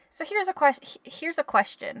So here's a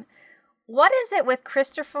question. What is it with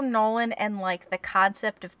Christopher Nolan and, like, the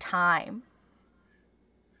concept of time?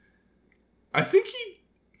 I think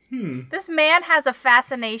This man has a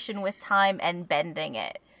fascination with time and bending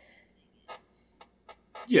it.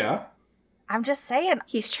 Yeah. I'm just saying.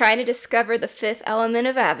 He's trying to discover the fifth element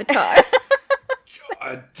of Avatar.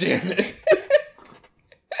 God damn it.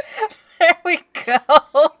 There we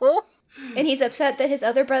go. And he's upset that his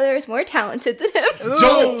other brother is more talented than him.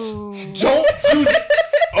 Don't do that.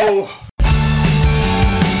 Oh.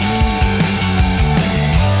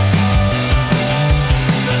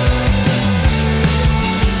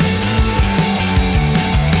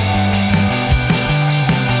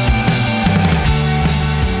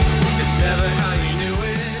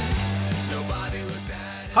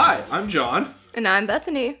 Hi, I'm John. And I'm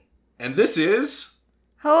Bethany. And this is...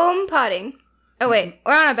 Home potting. Oh wait,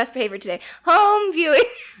 we're on our best behavior today. Home viewing.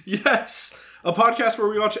 Yes, a podcast where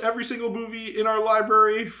we watch every single movie in our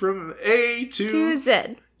library from A To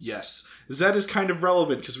Z. Yes. Z is kind of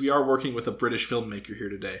relevant because we are working with a British filmmaker here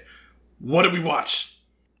today. What did we watch?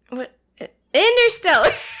 What? Interstellar.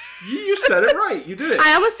 You said it right. You did it.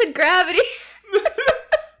 I almost said Gravity.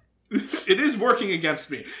 It is working against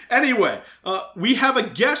me. Anyway, we have a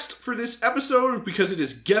guest for this episode because it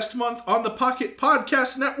is guest month on the Pocket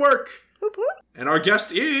Podcast Network. Whoop, whoop. And our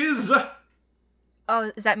guest is...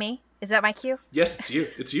 Oh, is that me? Is that my cue? Yes, it's you.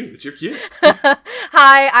 It's you. It's your cue.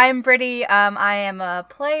 Hi, I'm Brittany. I am a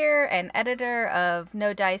player and editor of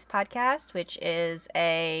No Dice Podcast, which is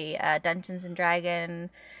a Dungeons &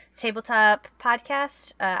 Dragon tabletop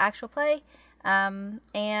podcast, actual play.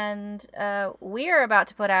 And we are about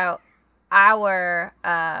to put out our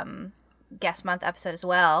guest month episode as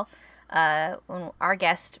well. When our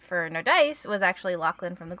guest for No Dice was actually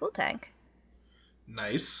Lachlan from the Ghoul Tank.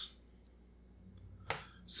 Nice.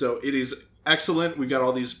 So it is excellent. We got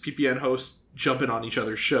all these PPN hosts jumping on each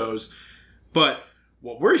other's shows. But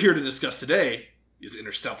what we're here to discuss today is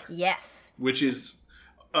Interstellar. Yes. Which is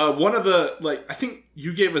one of the, I think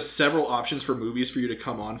you gave us several options for movies for you to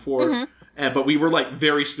come on for. Mm-hmm. But we were,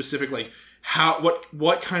 very specific,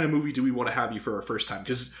 what kind of movie do we want to have you for our first time?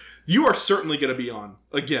 Because you are certainly going to be on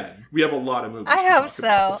again. We have a lot of movies I to hope talk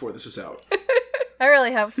about so. before this is out. I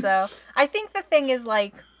really hope so. I think the thing is,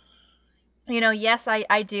 yes,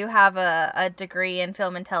 I do have a degree in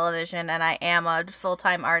film and television, and I am a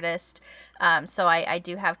full-time artist, so I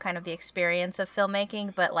do have kind of the experience of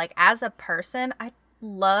filmmaking, but, as a person, I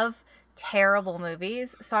love terrible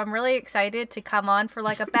movies, so I'm really excited to come on for,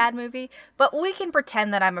 a bad movie, but we can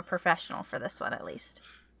pretend that I'm a professional for this one, at least.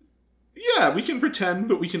 Yeah, we can pretend,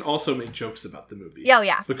 but we can also make jokes about the movie. Oh,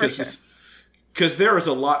 yeah, because for sure. Because there is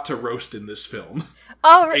a lot to roast in this film.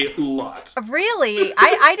 Oh, a lot. Really?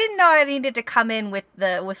 I didn't know I needed to come in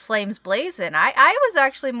with flames blazing. I was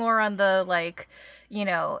actually more on the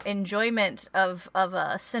enjoyment of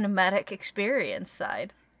a cinematic experience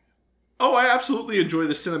side. Oh, I absolutely enjoy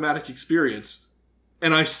the cinematic experience,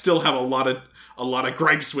 and I still have a lot of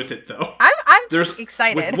gripes with it, though. I'm There's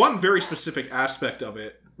excited with one very specific aspect of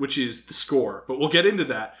it, which is the score. But we'll get into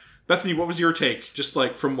that. Bethany, what was your take, just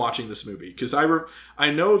from watching this movie? Because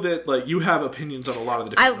I know that you have opinions on a lot of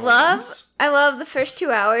the different moments. I love the first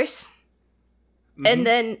 2 hours, and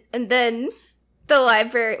then the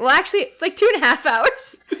library. Well, actually, it's 2.5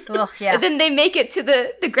 hours. Well, yeah. And then they make it to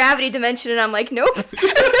the gravity dimension, and I'm like, nope.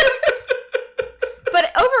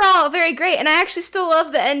 But overall, very great, and I actually still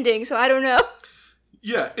love the ending. So I don't know.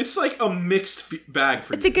 Yeah, it's a mixed bag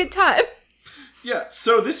for you. It's a good time. Yeah,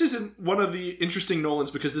 so this isn't one of the interesting Nolans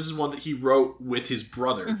because this is one that he wrote with his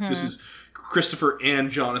brother. Mm-hmm. This is Christopher and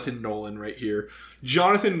Jonathan Nolan right here.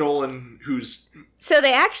 Jonathan Nolan, who's... So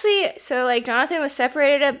Jonathan was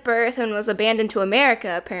separated at birth and was abandoned to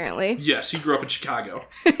America, apparently. Yes, he grew up in Chicago.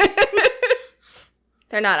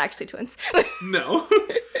 They're not actually twins. No.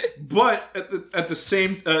 But at the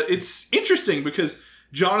same... it's interesting because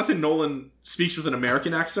Jonathan Nolan speaks with an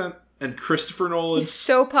American accent, and Christopher Nolan... He's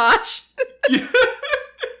so posh. Yeah.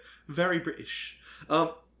 Very British.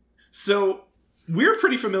 So we're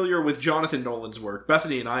pretty familiar with Jonathan Nolan's work.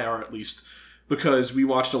 Bethany and I are, at least, because we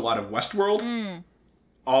watched a lot of Westworld.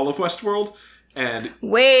 All of Westworld. And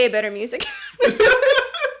way better music.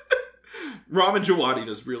 Ramin Djawadi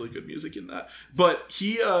does really good music in that. But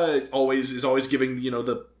he is always giving,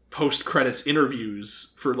 the post-credits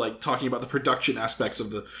interviews for, talking about the production aspects of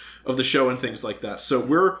the show and things like that. So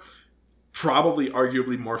we're probably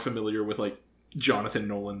arguably more familiar with Jonathan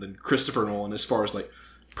Nolan than Christopher Nolan as far as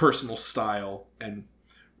personal style and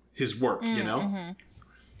his work, you know?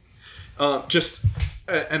 Mm-hmm.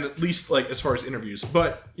 And at least as far as interviews.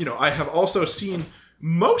 But, I have also seen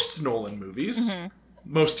most Nolan movies. Mm-hmm.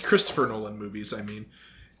 most Christopher Nolan movies, I mean.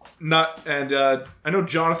 Not and I know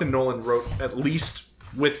Jonathan Nolan wrote, at least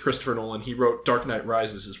with Christopher Nolan, he wrote Dark Knight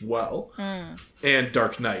Rises as well, and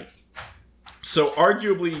Dark Knight. So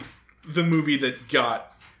arguably, the movie that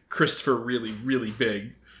got Christopher really, really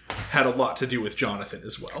big had a lot to do with Jonathan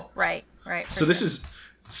as well. Right.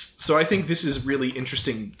 So I think this is really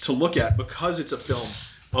interesting to look at because it's a film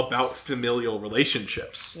about familial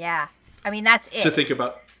relationships. Yeah. I mean, that's it. To think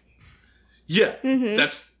about. Yeah.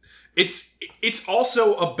 It's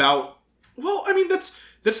also about, well, I mean, that's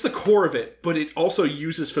the core of it, but it also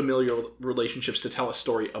uses familial relationships to tell a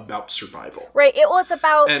story about survival. Right. It's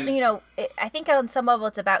about, I think on some level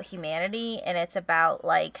it's about humanity, and it's about,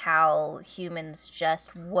 like, how humans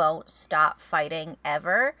just won't stop fighting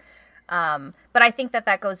ever. But I think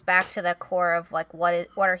that goes back to the core of, like, what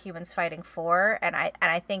are humans fighting for? And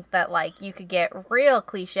I think that, like, you could get real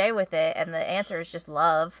cliche with it, and the answer is just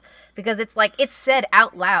love, because it's like it's said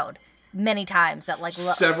out loud many times that, like,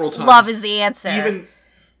 several times, love is the answer.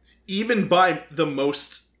 Even by the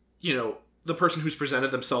most, the person who's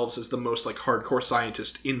presented themselves as the most, like, hardcore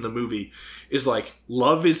scientist in the movie is like,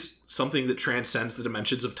 love is something that transcends the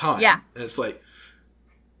dimensions of time. Yeah, and it's like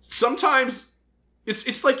sometimes.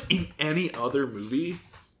 It's like in any other movie,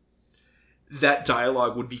 that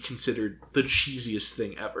dialogue would be considered the cheesiest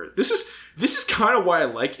thing ever. This is kind of why I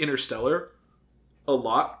like Interstellar a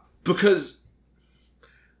lot, because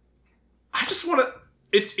I just want to.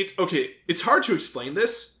 It's okay. It's hard to explain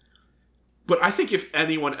this, but I think if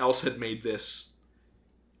anyone else had made this,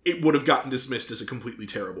 it would have gotten dismissed as a completely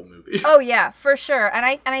terrible movie. Oh yeah, for sure. And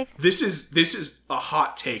I This is a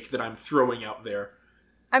hot take that I'm throwing out there.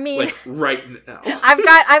 I mean, like, right now. I've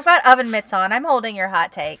got oven mitts on. I'm holding your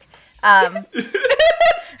hot take. I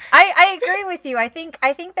agree with you. I think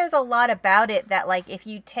there's a lot about it that, like, if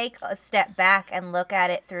you take a step back and look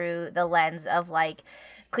at it through the lens of, like,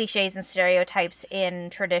 cliches and stereotypes in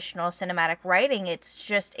traditional cinematic writing, it's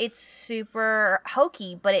super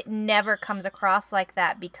hokey, but it never comes across like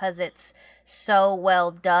that because it's so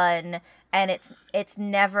well done, and it's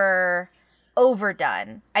never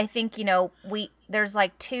overdone. I think, there's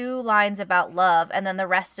like 2 lines about love, and then the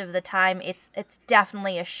rest of the time it's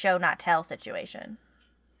definitely a show not tell situation.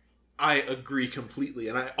 I agree completely.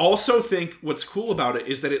 And I also think what's cool about it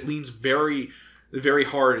is that it leans very, very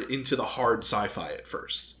hard into the hard sci-fi at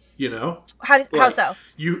first, How so?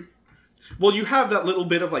 You have that little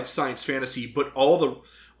bit of, like, science fantasy, but all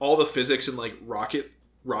the physics and, like, rocket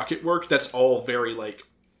work, that's all very, like,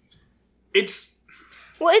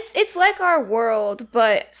 well, it's like our world,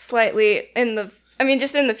 but slightly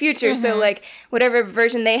just in the future. Mm-hmm. So, like, whatever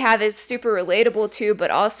version they have is super relatable to,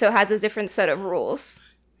 but also has a different set of rules.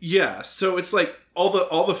 Yeah, so it's like all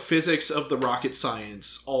the physics of the rocket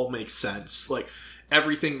science all makes sense. Like,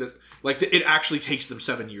 everything that, like, it actually takes them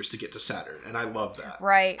 7 years to get to Saturn, and I love that.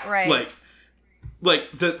 Right.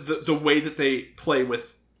 Like the way that they play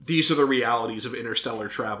with these are the realities of interstellar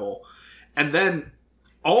travel, and then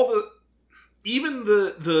even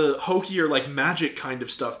the hokier, like, magic kind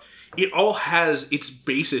of stuff, it all has its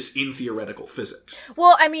basis in theoretical physics.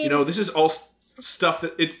 Well, I mean, this is all stuff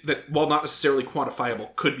that while not necessarily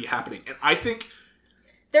quantifiable could be happening, and I think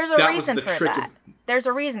there's a reason for that. There's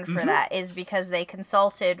a reason for that, is because they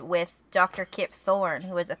consulted with Dr. Kip Thorne,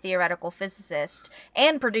 who is a theoretical physicist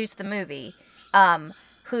and produced the movie.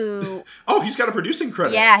 Who? Oh, he's got a producing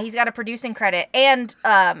credit. Yeah, he's got a producing credit, and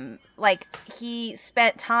like, he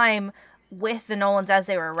spent time with the Nolans as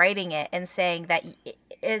they were writing it, and saying that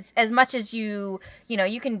as much as you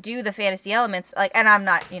can do the fantasy elements, like, and I'm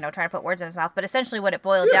not trying to put words in his mouth, but essentially what it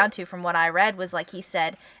boiled down to, from what I read, was, like, he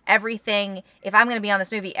said, everything, if I'm going to be on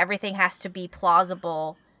this movie, everything has to be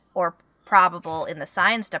plausible or probable in the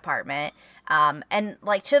science department, and,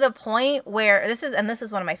 like, to the point where this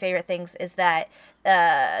is one of my favorite things, is that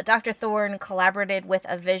Dr. Thorne collaborated with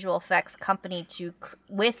a visual effects company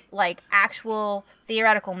with, like, actual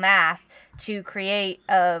theoretical math to create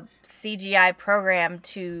a CGI program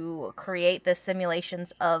to create the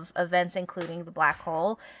simulations of events, including the black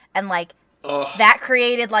hole, and, like, that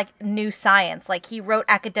created, like, new science. Like, he wrote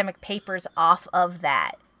academic papers off of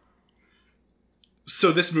that.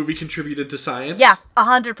 So this movie contributed to science? Yeah,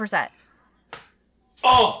 100%.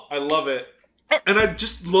 Oh, I love it. And I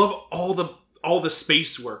just love all the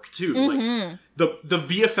space work too. Mm-hmm. Like, the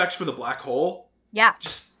VFX for the black hole. Yeah.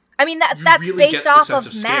 Just, I mean, that's really based off of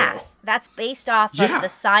math. That's based off of the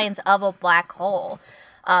science of a black hole.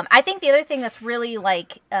 I think the other thing that's really,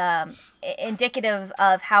 like, indicative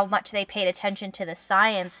of how much they paid attention to the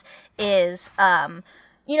science is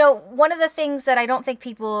You know, one of the things that I don't think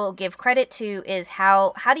people give credit to is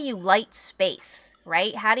how do you light space,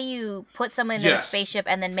 right? How do you put someone in a spaceship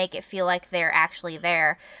and then make it feel like they're actually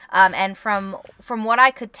there? And from what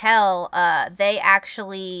I could tell, they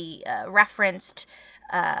actually referenced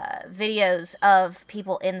videos of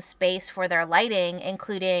people in space for their lighting,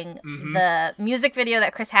 including the music video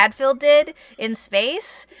that Chris Hadfield did in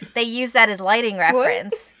space. They use that as lighting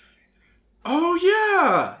reference. Oh,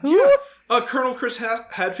 yeah. Yeah. Colonel Chris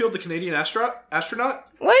Hadfield, the Canadian astronaut.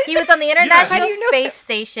 What? He was on the International Space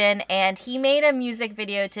Station, and he made a music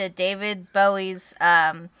video to David Bowie's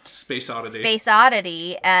Space Oddity. Space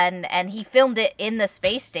Oddity, and he filmed it in the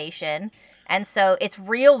space station. And so it's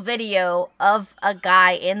real video of a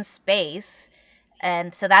guy in space,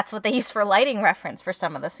 and so that's what they use for lighting reference for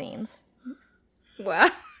some of the scenes. Wow.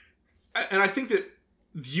 And I think that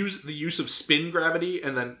the use of spin gravity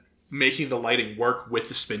and then making the lighting work with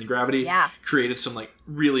the spin gravity created some like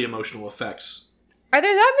really emotional effects. Are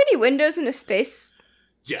there that many windows in a space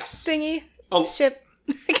thingy? Ship?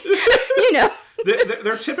 You know.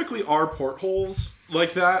 There typically are portholes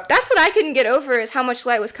like that. That's what I couldn't get over, is how much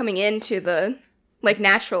light was coming into the like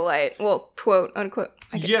natural light. Well, quote unquote.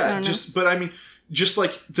 But I mean, just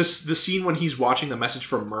like the scene when he's watching the message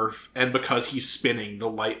from Murph, and because he's spinning, the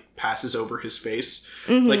light passes over his face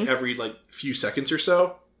like every like few seconds or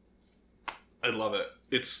so. I love it.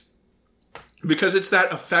 It's because it's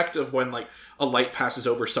that effect of when like a light passes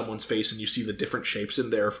over someone's face and you see the different shapes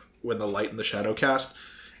in there when the light and the shadow cast,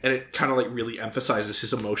 and it kind of like really emphasizes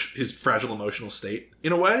his fragile emotional state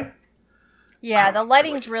in a way. Yeah, the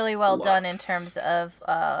lighting's really well done in terms of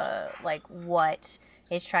like what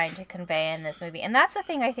it's trying to convey in this movie. And that's the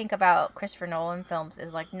thing I think about Christopher Nolan films,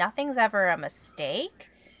 is like nothing's ever a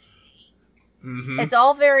mistake. It's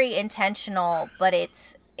all very intentional, but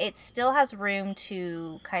it still has room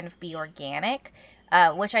to kind of be organic,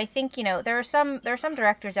 which I think, you know, there are some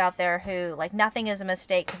directors out there who like nothing is a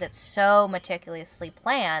mistake because it's so meticulously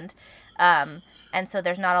planned, and so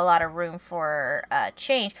there's not a lot of room for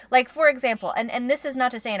change. Like, for example, and this is not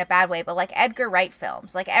to say in a bad way, but like Edgar Wright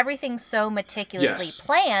films, like everything's so meticulously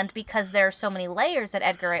planned because there are so many layers that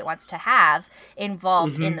Edgar Wright wants to have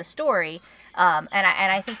involved in the story. And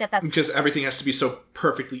I think that's because everything has to be so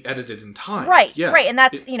perfectly edited in time. Right, right. And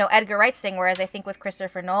that's, you know, Edgar Wright's thing, whereas I think with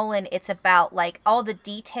Christopher Nolan, it's about, like, all the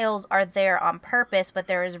details are there on purpose, but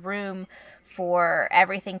there is room for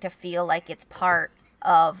everything to feel like it's part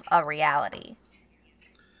of a reality.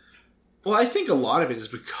 Well, I think a lot of it is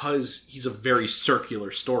because he's a very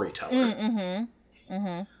circular storyteller.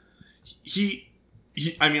 He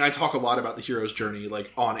I mean, I talk a lot about the hero's journey,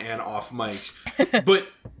 like, on and off mic, but...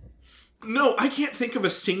 No, I can't think of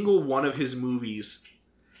a single one of his movies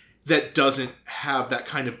that doesn't have that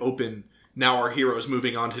kind of open, now our hero's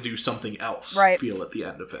moving on to do something else feel at the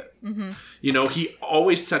end of it. You know, he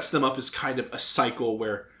always sets them up as kind of a cycle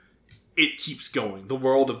where it keeps going. The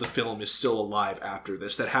world of the film is still alive after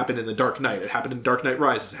this. That happened in The Dark Knight. It happened in Dark Knight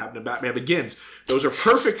Rises. It happened in Batman Begins. Those are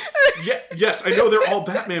perfect. Yes, I know they're all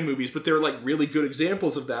Batman movies, but they're like really good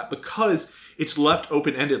examples of that because it's left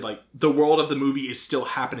open-ended. Like, the world of the movie is still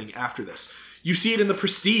happening after this. You see it in The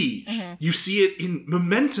Prestige. You see it in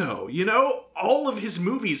Memento. You know, all of his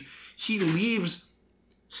movies, he leaves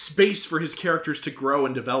space for his characters to grow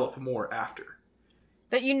and develop more after.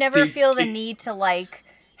 But you never feel the need to, like,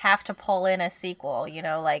 have to pull in a sequel, you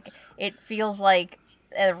know, like it feels like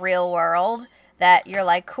a real world that you're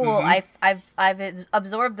like, cool, I've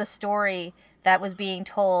absorbed the story that was being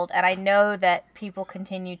told, and I know that people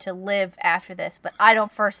continue to live after this, but I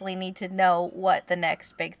don't personally need to know what the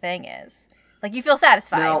next big thing is. Like, you feel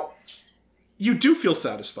satisfied. Now, you do feel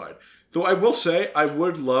satisfied. Though I will say, I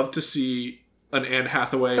would love to see an Anne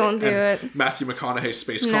Hathaway Matthew McConaughey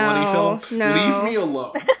space colony film. No. Leave me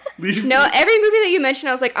alone. Every movie that you mentioned,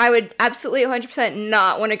 I was like, I would absolutely 100%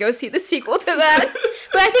 not want to go see the sequel to that.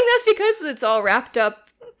 But I think that's because it's all wrapped up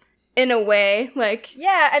in a way, like...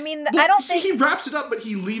 Yeah, I mean, I don't think... he wraps it up, but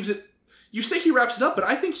he leaves it... You say he wraps it up, but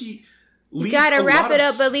I think he leaves You gotta wrap it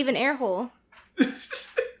up, but leave an air hole.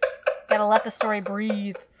 Gotta let the story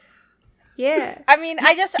breathe. Yeah. I mean,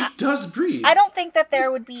 it does breathe. I don't think that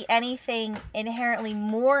there would be anything inherently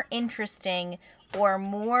more interesting or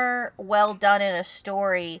more well done in a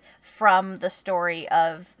story from the story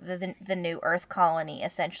of the new Earth colony,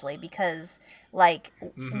 essentially, because, like,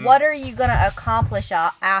 what are you gonna accomplish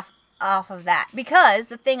off of that? Because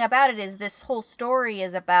the thing about it is, this whole story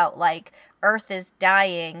is about, like, Earth is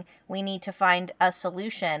dying, we need to find a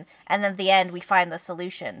solution, and then at the end we find the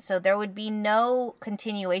solution. So there would be no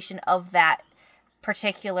continuation of that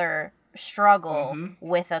particular struggle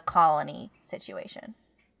with a colony situation.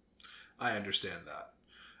 I understand that.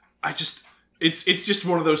 it's just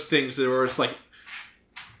one of those things where it's like,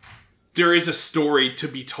 there is a story to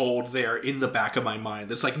be told there in the back of my mind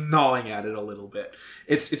that's like gnawing at it a little bit.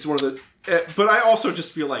 It's one of the, but I also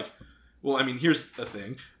just feel like, well, I mean, here's the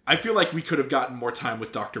thing. I feel like we could have gotten more time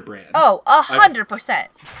with Dr. Brand. Oh, 100%.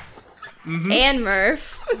 Mm-hmm. And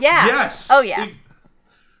Murph. Yeah. Yes. Oh, yeah.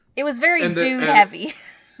 It was very dude-heavy.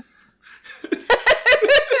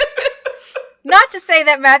 Not to say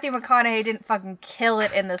that Matthew McConaughey didn't fucking kill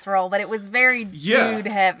it in this role, but it was very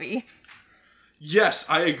dude-heavy. Yes,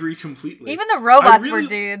 I agree completely. Even the robots were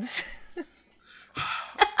dudes.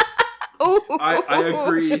 I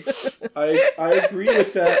agree. I agree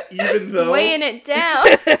with that, even though... Weighing it down.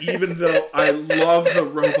 Even though I love the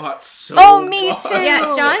robots so much. Me too!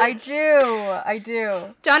 Yeah, John? I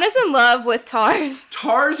do. John is in love with Tars.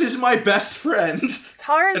 Tars is my best friend.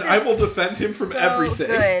 Tars and I will defend him from everything.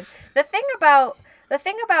 Good. The thing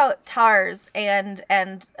about Tars and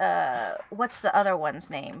what's the other one's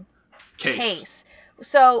name? Case.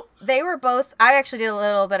 So they were both. I actually did a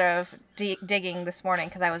little bit of digging this morning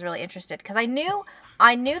because I was really interested. Because I knew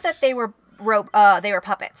that they were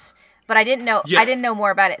puppets, but I didn't know. I didn't know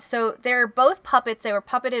more about it. So they're both puppets. They were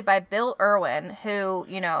puppeted by Bill Irwin, who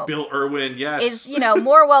Bill Irwin, yes, is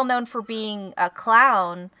more well known for being a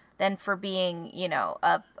clown than for being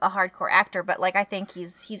a hardcore actor. But like I think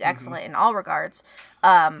he's excellent in all regards.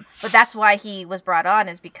 But that's why he was brought on,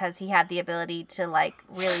 is because he had the ability to like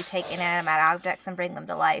really take inanimate objects and bring them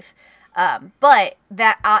to life. But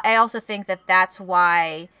that I also think that that's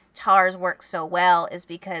why Tars works so well, is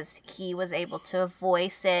because he was able to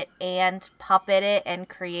voice it and puppet it and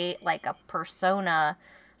create like a persona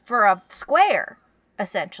for a square,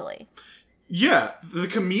 essentially. Yeah, the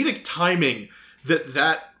comedic timing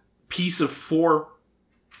that piece of 4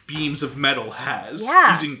 beams of metal has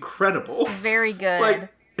is incredible. It's very good.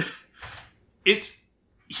 Like,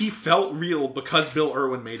 he felt real because Bill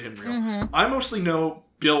Irwin made him real. Mm-hmm. I mostly know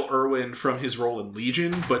Bill Irwin from his role in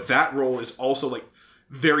Legion, but that role is also like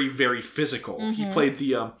very, very physical. Mm-hmm.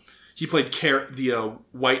 He played the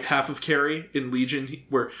white half of Carrie in Legion,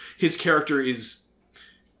 where his character is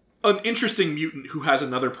an interesting mutant who has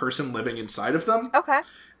another person living inside of them. Okay.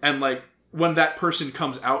 And like, when that person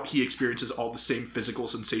comes out, he experiences all the same physical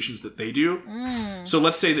sensations that they do. So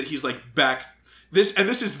let's say that he's like back... This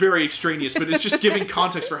is very extraneous, but it's just giving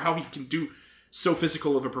context for how he can do so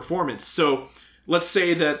physical of a performance. So let's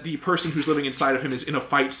say that the person who's living inside of him is in a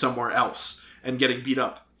fight somewhere else and getting beat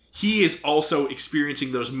up. He is also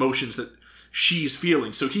experiencing those motions that she's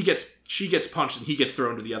feeling. So she gets punched and he gets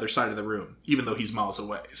thrown to the other side of the room, even though he's miles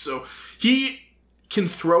away. So he can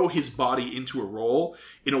throw his body into a role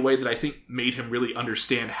in a way that I think made him really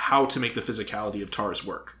understand how to make the physicality of Tars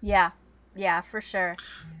work. Yeah, for sure.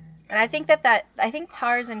 And I think I think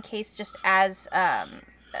Tars and Case just as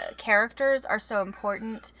characters are so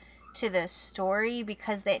important to the story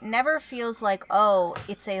because it never feels like, oh,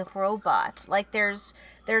 it's a robot. Like there's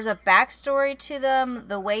a backstory to them.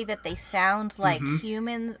 The way that they sound like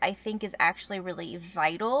humans, I think, is actually really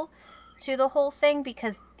vital to the whole thing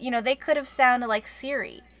because, they could have sounded like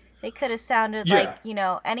Siri. They could have sounded like,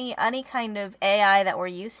 any kind of AI that we're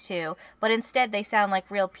used to, but instead they sound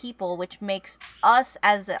like real people, which makes us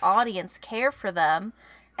as an audience care for them.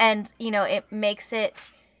 And, it makes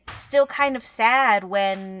it still kind of sad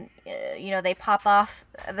when, they pop off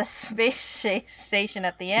the space station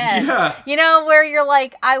at the end. Yeah. Where you're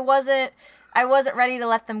like, I wasn't ready to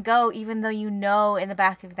let them go, even though in the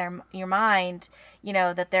back of your mind,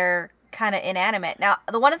 that they're kind of inanimate. Now,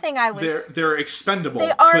 the one thing I was... They're expendable.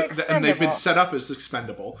 They are expendable. And they've been set up as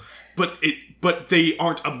expendable. But they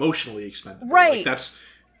aren't emotionally expendable. Right. Like, that's...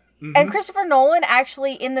 Mm-hmm. And Christopher Nolan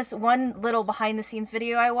actually, in this one little behind-the-scenes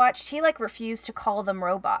video I watched, he, refused to call them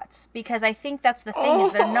robots. Because I think that's the thing,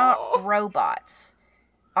 is they're not robots.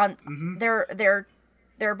 They're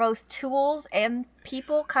both tools and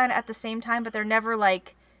people kind of at the same time, but they're never,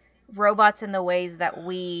 robots in the ways that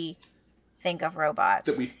we think of robots.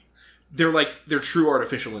 They're true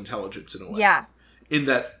artificial intelligence in a way. Yeah. In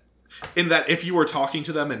that if you were talking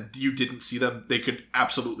to them and you didn't see them, they could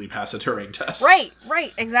absolutely pass a Turing test. Right,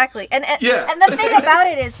 exactly. And the thing about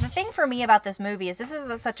it is, the thing for me about this movie is, this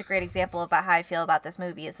is such a great example about how I feel about this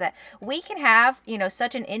movie, is that we can have,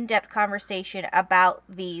 such an in-depth conversation about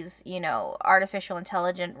these, artificial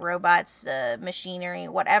intelligent robots, machinery,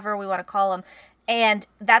 whatever we want to call them, and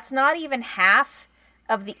that's not even half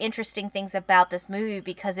of the interesting things about this movie,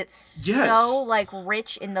 because it's so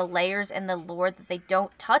rich in the layers and the lore that they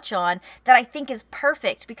don't touch on, that I think is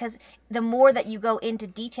perfect, because the more that you go into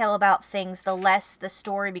detail about things, the less the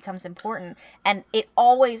story becomes important. And the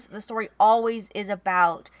story always is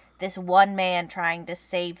about this one man trying to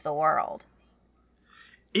save the world.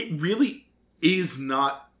 It really is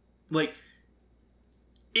not, like,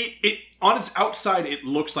 it on its outside, it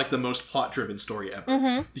looks like the most plot-driven story ever.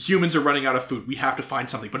 Mm-hmm. The humans are running out of food. We have to find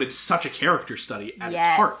something. But it's such a character study at Yes.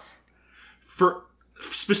 its heart.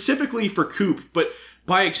 Specifically for Coop, but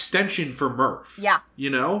by extension for Murph. Yeah. You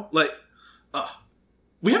know? Like,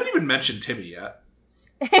 we haven't even mentioned Timmy yet.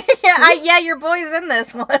 Yeah, your boy's in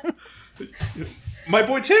this one. My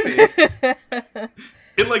boy Timmy.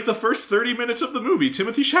 In, like, the first 30 minutes of the movie,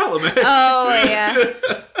 Timothy Chalamet. Oh, yeah.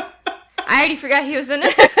 I already forgot he was in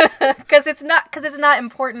it. Because it's not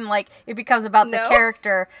important. Like, it becomes about the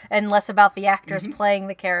character and less about the actors playing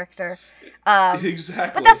the character.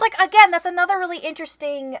 Exactly. But that's, like, again, that's another really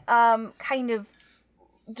interesting kind of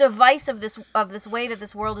device of this way that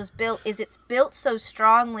this world is built. Is it's built so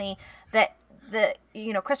strongly that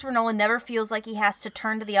Christopher Nolan never feels like he has to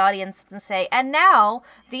turn to the audience and say, and now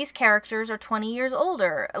these characters are 20 years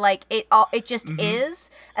older. Like, it just is.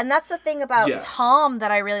 And that's the thing about Tom that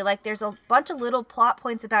I really like. There's a bunch of little plot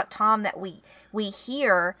points about Tom that we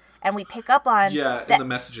hear and we pick up on. Yeah, in the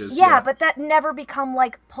messages. Yeah, but that never become,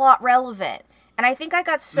 like, plot relevant. And I think I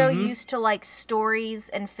got so used to, like, stories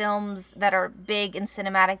and films that are big and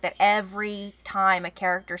cinematic that every time a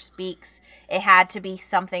character speaks, it had to be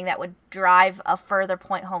something that would drive a further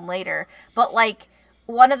point home later. But, like,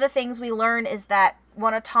 one of the things we learn is that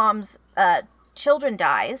one of Tom's children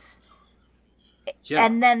dies. Yeah.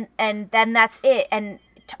 And then that's it. And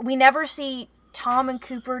we never see Tom and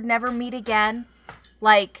Cooper never meet again.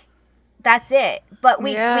 Like, that's it. But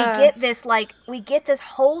we get this, like, we get this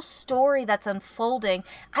whole story that's unfolding.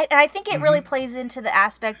 I think it really plays into the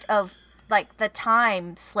aspect of, like, the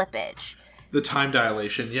time slippage. The time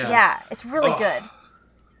dilation, yeah. Yeah, it's really good.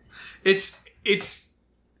 It's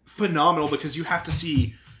phenomenal because you have to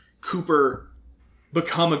see Cooper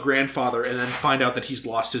become a grandfather and then find out that he's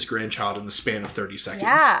lost his grandchild in the span of 30 seconds.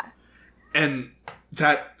 Yeah. And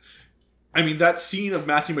that scene of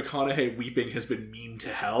Matthew McConaughey weeping has been mean to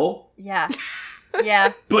hell. Yeah.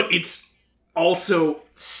 Yeah. But it's also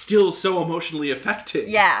still so emotionally affecting.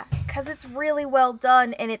 Yeah, because it's really well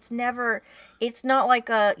done, and it's not like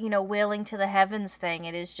a, wailing to the heavens thing.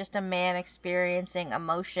 It is just a man experiencing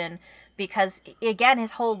emotion because, again,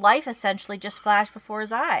 his whole life essentially just flashed before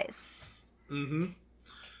his eyes. Mm-hmm.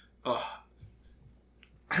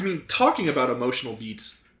 Talking about emotional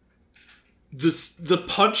beats, the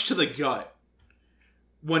punch to the gut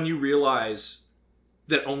when you realize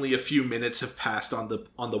that only a few minutes have passed on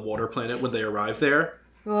the water planet when they arrive there.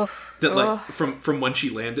 Oof. That, like, from when she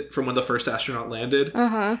landed, from when the first astronaut landed,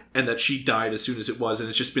 and that she died as soon as it was, and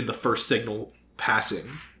it's just been the first signal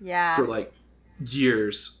passing. Yeah. For, like,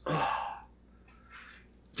 years.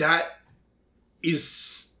 That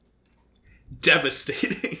is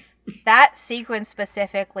devastating. That sequence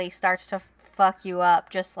specifically starts to fuck you up,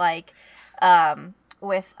 just like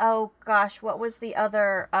with, oh gosh, what was the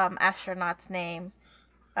other astronaut's name?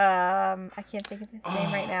 I can't think of his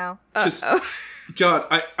name right now.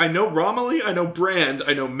 God, I know Romilly, I know Brand,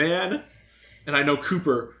 I know Man, and I know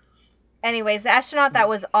Cooper. Anyways, the astronaut that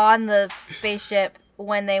was on the spaceship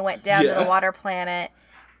when they went down to the water planet.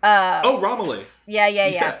 Romilly.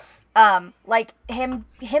 Yeah. Like him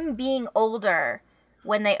being older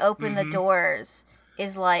when they open the doors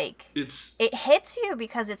is like, it hits you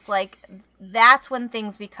because it's like, that's when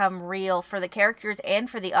things become real for the characters and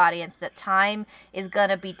for the audience, that time is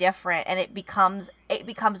gonna be different, and it becomes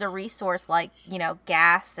a resource like,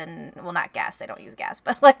 gas and, well, not gas, they don't use gas,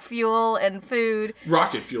 but like fuel and food.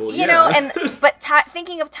 Rocket fuel, But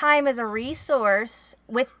thinking of time as a resource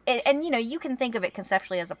with it, and you can think of it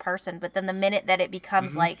conceptually as a person, but then the minute that it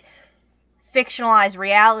becomes like fictionalized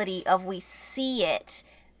reality of we see it,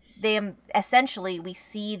 we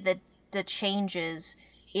see the changes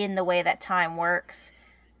in the way that time works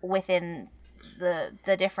within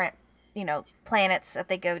the different planets that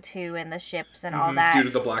they go to and the ships and all that due to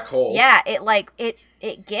the black hole. Yeah,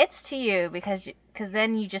 it gets to you because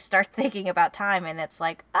then you just start thinking about time, and it's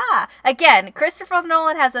like, again, Christopher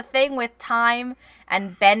Nolan has a thing with time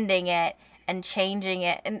and bending it and changing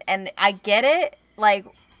it, and I get it, like,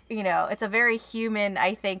 it's a very human,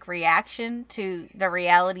 I think, reaction to the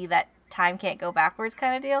reality that time can't go backwards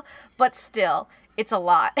kind of deal, but still, it's a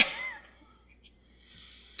lot.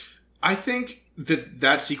 I think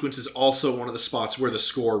that sequence is also one of the spots where the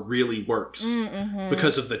score really works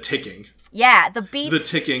because of the ticking. Yeah, the beats. The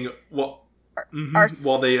ticking while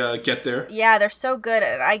they get there. Yeah, they're so good.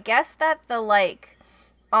 And I guess that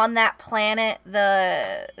on that planet,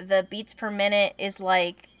 the beats per minute is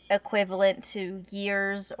like equivalent to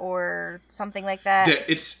years or something like that.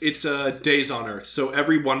 It's days on Earth. So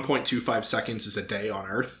every 1.25 seconds is a day on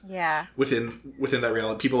Earth. Yeah. Within that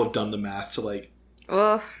reality, people have done the math to like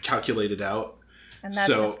calculate it out. And that's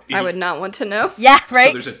so just, I would not want to know. Yeah, right.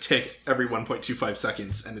 So there's a tick every 1.25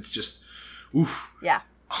 seconds, and it's just, oof. Yeah.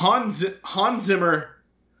 Hans Zimmer.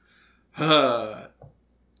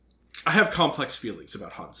 I have complex feelings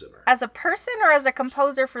about Hans Zimmer. As a person or as a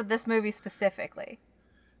composer for this movie specifically?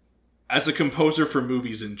 As a composer for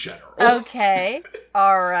movies in general. Okay.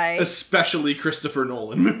 All right. Especially Christopher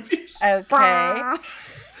Nolan movies. Okay.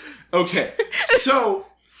 Okay. So,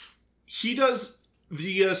 he does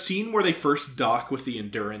the scene where they first dock with the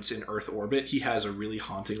Endurance in Earth orbit. He has a really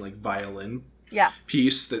haunting, like, violin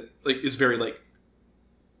piece that, like, is very, like,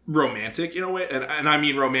 romantic in a way. And I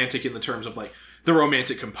mean romantic in the terms of, like, the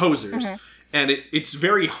romantic composers. Mm-hmm. And it's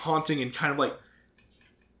very haunting and kind of like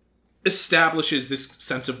establishes this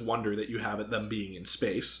sense of wonder that you have at them being in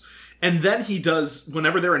space. And then he does,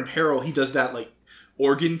 whenever they're in peril, he does that like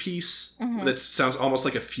organ piece that sounds almost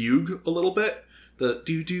like a fugue a little bit. The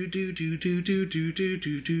do do do do do do do do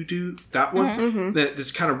do do do, that one that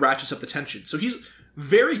just kind of ratchets up the tension. So he's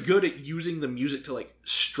very good at using the music to like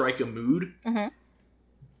strike a mood.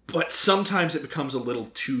 But sometimes it becomes a little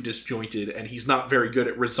too disjointed, and he's not very good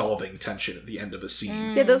at resolving tension at the end of a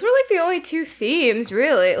scene. Yeah, those were like the only 2 themes,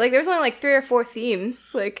 really. Like, there's only like 3 or 4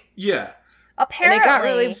 themes. Like, yeah. Apparently, and it got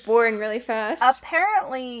really boring really fast.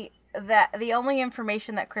 Apparently, that the only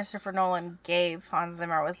information that Christopher Nolan gave Hans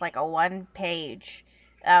Zimmer was like a 1-page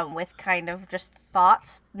with kind of just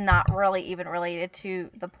thoughts, not really even related to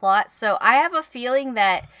the plot. So I have a feeling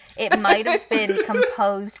that it might have been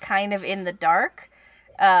composed kind of in the dark.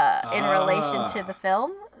 In relation to the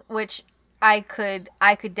film, which I could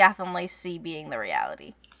definitely see being the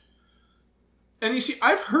reality. And you see,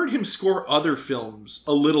 I've heard him score other films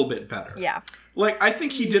a little bit better. Yeah. Like, I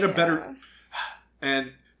think he did a better...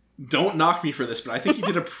 And don't knock me for this, but I think he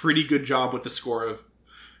did a pretty good job with the score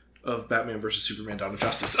of Batman vs. Superman: Dawn of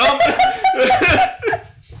Justice. I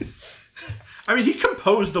mean, he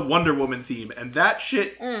composed the Wonder Woman theme, and that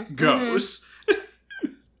shit goes.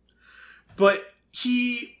 But...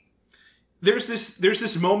 There's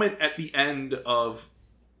this moment at the end of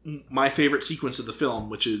my favorite sequence of the film,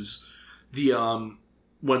 which is the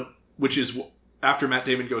after Matt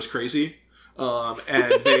Damon goes crazy,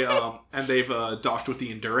 and they've docked with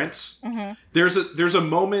the Endurance. There's a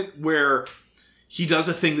moment where he does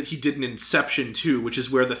a thing that he did in Inception too, which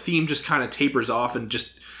is where the theme just kind of tapers off and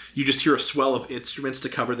you just hear a swell of instruments to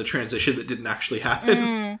cover the transition that didn't actually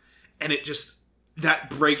happen, and that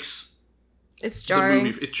breaks. It's jarring. The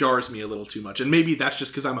movie, it jars me a little too much. And maybe that's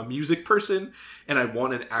just because I'm a music person and I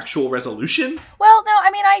want an actual resolution. Well, no,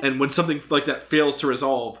 I mean, And when something like that fails to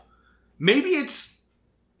resolve, maybe it's...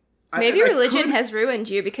 Maybe religion has ruined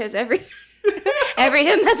you because every hymn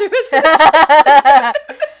has a resolution.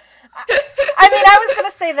 I mean, I was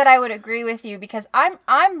gonna say that I would agree with you because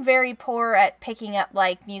I'm very poor at picking up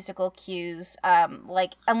like musical cues.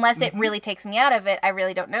 Like unless it really takes me out of it, I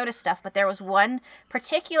really don't notice stuff. But there was one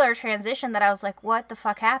particular transition that I was like, "What the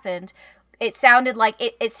fuck happened?" It sounded like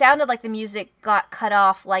it sounded like the music got cut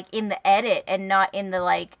off like in the edit and not in the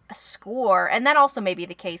like score. And that also may be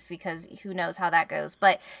the case because who knows how that goes.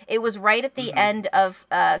 But it was right at the end of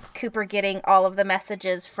Cooper getting all of the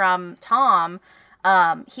messages from Tom.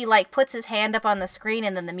 He like puts his hand up on the screen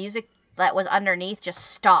and then the music that was underneath just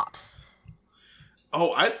stops.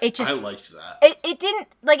 Oh, I liked that. It didn't,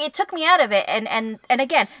 like, it took me out of it. And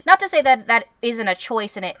again, not to say that isn't a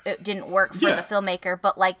choice and it didn't work for the filmmaker,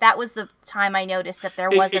 but like that was the time I noticed that there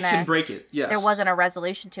wasn't it can break it. Yes. There wasn't a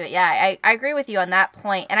resolution to it. Yeah, I agree with you on that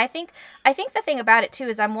point. And I think the thing about it too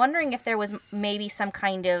is I'm wondering if there was maybe some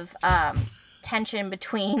kind of tension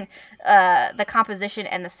between the composition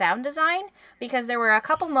and the sound design, because there were a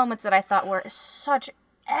couple moments that I thought were such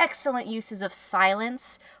excellent uses of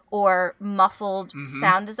silence or muffled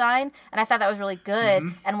sound design, and I thought that was really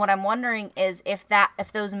good. And what I'm wondering is if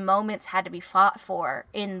those moments had to be fought for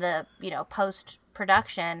in the post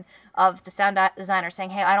production of the sound designer saying,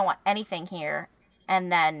 "Hey, I don't want anything here,"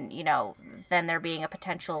 and then then there being a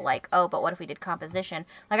potential like, "Oh, but what if we did composition?"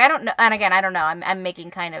 Like I don't know, and again I don't know. I'm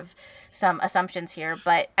making kind of some assumptions here,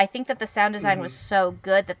 but I think that the sound design was so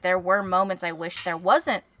good that there were moments I wish there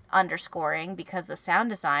wasn't underscoring because the sound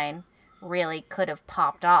design really could have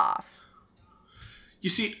popped off. You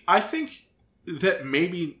see, I think that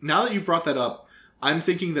maybe, now that you've brought that up, I'm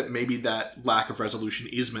thinking that maybe that lack of resolution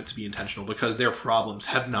is meant to be intentional because their problems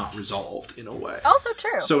have not resolved in a way. Also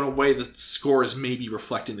true. So in a way, the score is maybe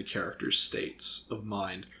reflecting the characters' states of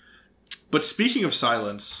mind. But speaking of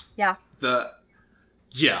silence,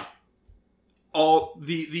 Yeah. All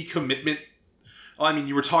the commitment. I mean,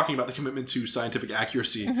 you were talking about the commitment to scientific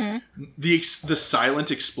accuracy. Mm-hmm. The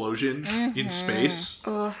silent explosion in space.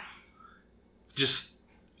 Ugh. Just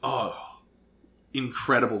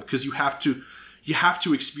incredible, because you have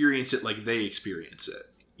to experience it like they experience it.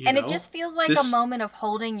 And it just feels like a moment of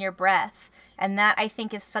holding your breath. And that, I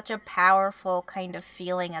think, is such a powerful kind of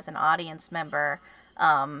feeling as an audience member.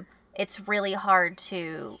 It's really hard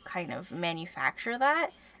to kind of manufacture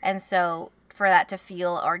that. And so for that to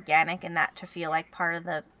feel organic and that to feel like part of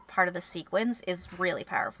the sequence is really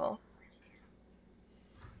powerful.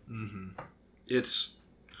 Mm-hmm. It's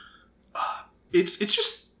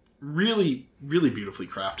just really, really beautifully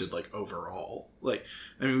crafted, like, overall. Like,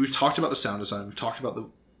 I mean, we've talked about the sound design, we've talked about the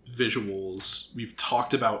visuals, we've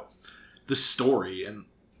talked about the story, and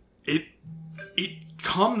it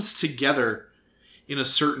comes together in a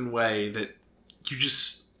certain way that you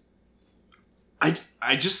just... I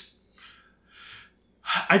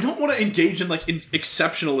don't want to engage in, like, in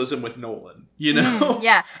exceptionalism with Nolan, you know?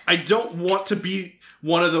 Yeah. I don't want to be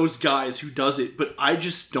one of those guys who does it, but I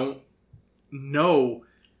just don't know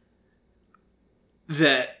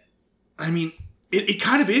that... I mean, it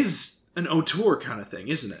kind of is an auteur kind of thing,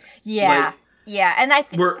 isn't it? Yeah. Like, yeah, and I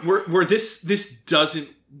think... Where this doesn't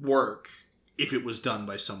work if it was done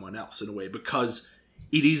by someone else, in a way, because...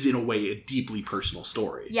 it is, in a way, a deeply personal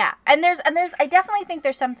story. Yeah, and there's I definitely think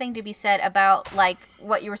there's something to be said about, like,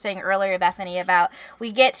 what you were saying earlier, Bethany, about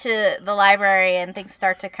we get to the library and things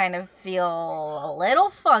start to kind of feel a little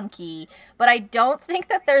funky, but I don't think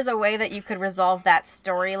that there's a way that you could resolve that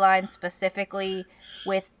storyline specifically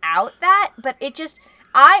without that, but it just...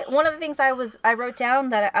 one of the things I wrote down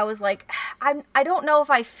that I was like, I don't know if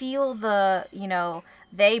I feel the,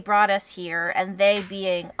 they brought us here and they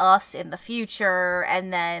being us in the future,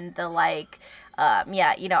 and then the, like,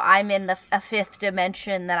 I'm in a fifth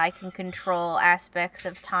dimension that I can control aspects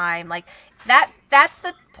of time. Like, that's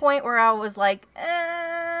the point where I was like,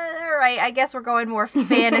 all right, I guess we're going more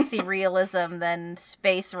fantasy realism than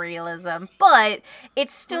space realism, but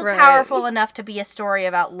it's still powerful enough to be a story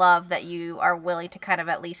about love that you are willing to kind of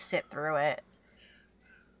at least sit through it.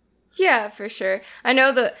 Yeah, for sure. I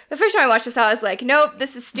know the first time I watched this, I was like, nope,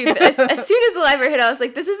 this is stupid. As soon as the library hit, I was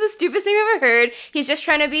like, this is the stupidest thing I've ever heard. He's just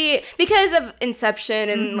trying to be, because of Inception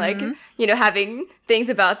and, like, having things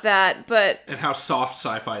about that, but... and how soft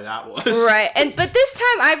sci-fi that was. Right. But this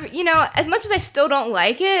time, as much as I still don't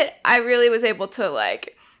like it, I really was able to,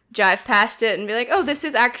 like, jive past it and be like, oh, this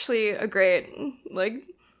is actually a great, like,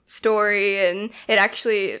 story, and it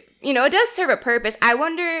actually, it does serve a purpose. I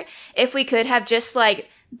wonder if we could have just, like,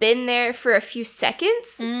 been there for a few seconds,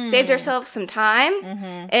 saved ourselves some time,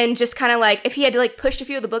 and just kind of, like, if he had to, like, push a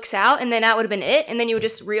few of the books out, and then that would have been it, and then you would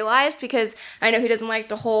just realize, because I know he doesn't like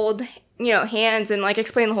to hold, hands and, like,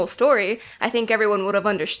 explain the whole story. I think everyone would have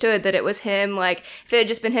understood that it was him. Like, if it had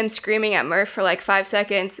just been him screaming at Murph for, like, 5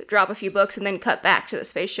 seconds, drop a few books, and then cut back to the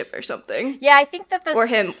spaceship or something. Yeah, I think that or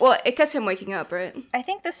him, well, it cuts him waking up, right? I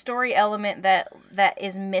think the story element that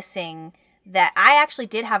is missing, that I actually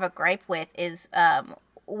did have a gripe with, is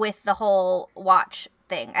with the whole watch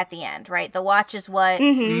thing at the end, right? The watch is what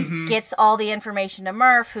gets all the information to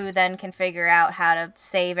Murph, who then can figure out how to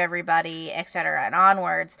save everybody, etc., and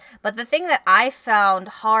onwards. But the thing that I found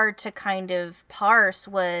hard to kind of parse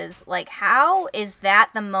was, like, how is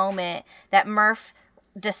that the moment that Murph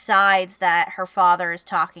decides that her father is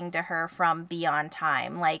talking to her from beyond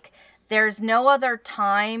time? Like, there's no other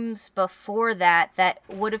times before that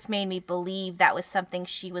would have made me believe that was something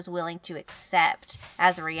she was willing to accept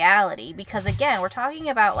as a reality. Because, again, we're talking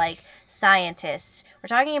about, like, scientists. We're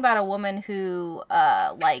talking about a woman who,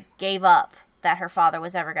 gave up that her father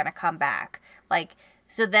was ever going to come back. Like,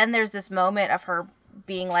 so then there's this moment of her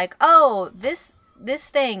being like, oh, this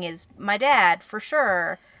thing is my dad, for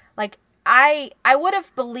sure. Like, I would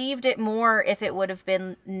have believed it more if it would have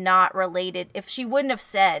been not related, if she wouldn't have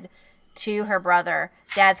said to her brother,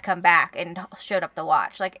 Dad's come back, and showed up the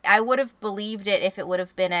watch. Like, I would have believed it if it would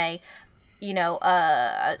have been a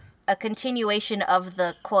continuation of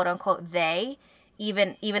the quote unquote they,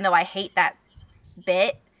 even though I hate that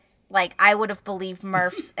bit. Like, I would have believed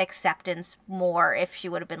Murph's acceptance more if she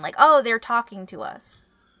would have been like, oh, they're talking to us.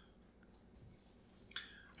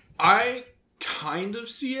 I kind of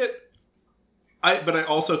see it. But I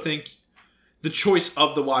also think the choice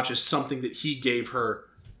of the watch is something that he gave her.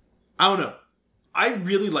 I don't know. I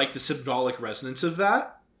really like the symbolic resonance of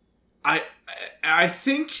that. I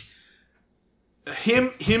think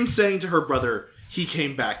him saying to her brother he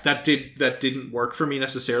came back, that didn't work for me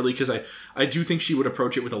necessarily, because I do think she would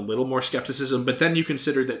approach it with a little more skepticism. But then you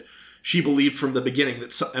consider that she believed from the beginning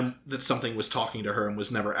that something was talking to her and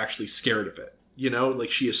was never actually scared of it.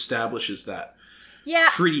 Like she establishes that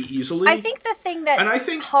pretty easily. I think the thing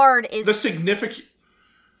that's hard is the significant.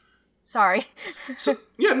 Sorry. So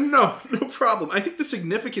no problem. I think the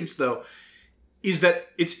significance though is that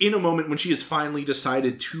it's in a moment when she has finally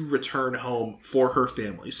decided to return home for her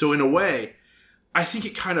family. So in a way, I think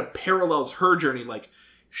it kind of parallels her journey. Like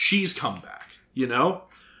she's come back.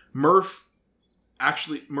 Murph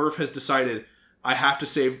has decided, I have to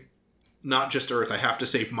save not just Earth, I have to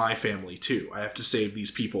save my family too. I have to save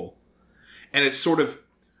these people. And it's sort of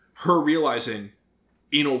her realizing,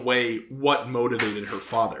 in a way, what motivated her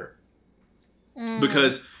father.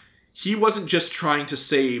 Because he wasn't just trying to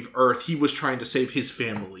save Earth, he was trying to save his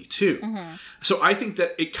family too. Mm-hmm. So I think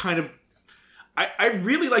that it kind of... I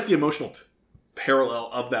really like the emotional parallel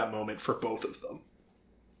of that moment for both of them.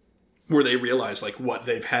 Where they realize, like, what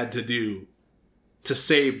they've had to do to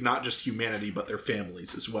save not just humanity, but their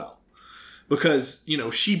families as well. Because,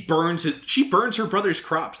 she burns her brother's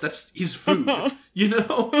crops. That's his food.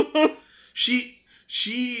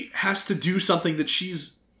 She has to do something that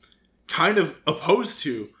she's kind of opposed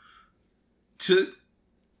to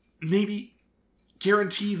maybe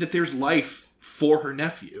guarantee that there's life for her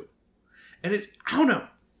nephew. And I don't know.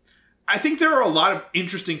 I think there are a lot of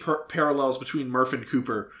interesting parallels between Murph and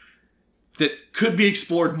Cooper that could be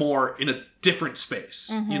explored more in a different space.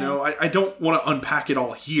 Mm-hmm. I don't want to unpack it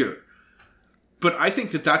all here. But I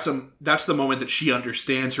think that's the moment that she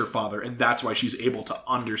understands her father, and that's why she's able to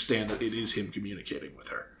understand that it is him communicating with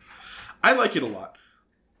her. I like it a lot.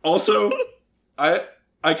 Also, I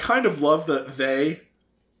kind of love the they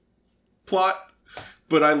plot,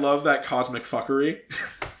 but I love that cosmic fuckery.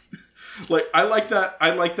 Like, I like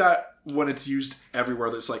that when it's used everywhere.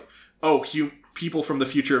 That's like, people from the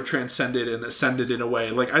future have transcended and ascended in a way.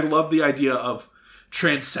 Like, I love the idea of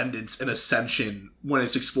transcendence and ascension when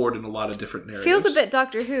it's explored in a lot of different narratives. Feels a bit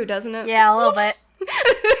Doctor Who, doesn't it? Yeah, a little bit.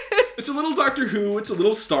 It's a little Doctor Who, it's a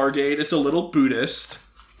little Stargate, it's a little Buddhist,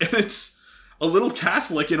 and it's a little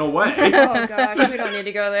Catholic in a way. Oh gosh, we don't need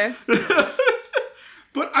to go there.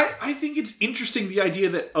 But I think it's interesting, the idea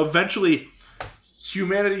that eventually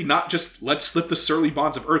humanity not just let slip the surly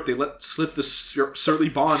bonds of Earth, they let slip the surly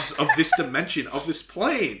bonds of this dimension, of this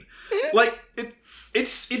plane. Like,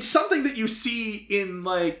 it's something that you see in,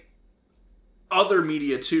 like, other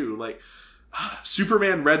media too, like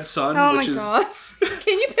Superman Red Sun, which is... God.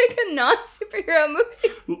 Can you pick a non-superhero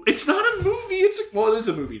movie? It's not a movie, it is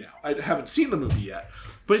a movie now. I haven't seen the movie yet.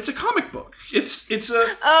 But it's a comic book. It's a...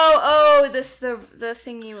 the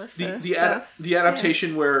thingy with the stuff. The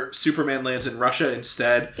adaptation where Superman lands in Russia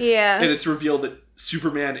instead. Yeah. And it's revealed that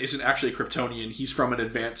Superman isn't actually a Kryptonian. He's from an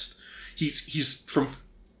advanced... He's from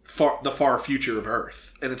the far future of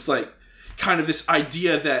Earth. And it's like, kind of this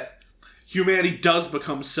idea that humanity does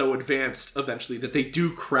become so advanced eventually that they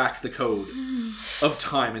do crack the code of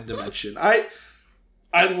time and dimension. I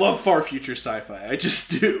love far future sci-fi. I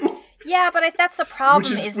just do. Yeah, but that's the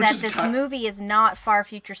problem, is that this movie is not far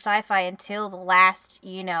future sci-fi until the last,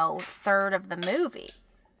 third of the movie.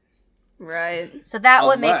 Right. So that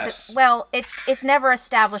what makes it, well, it's never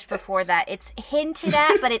established before that. It's hinted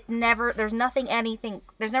at, but there's never anything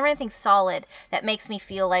solid that makes me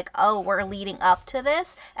feel like, oh, we're leading up to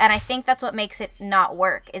this. And I think that's what makes it not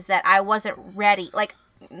work, is that I wasn't ready, like,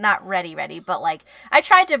 not ready, but like, I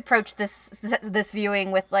tried to approach this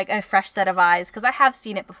viewing with like a fresh set of eyes, because I have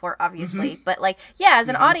seen it before, obviously. Mm-hmm. But like, yeah, as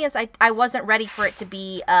an audience, I wasn't ready for it to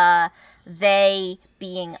be they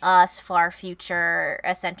being us, far future,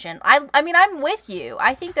 ascension. I mean, I'm with you.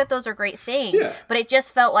 I think that those are great things, but it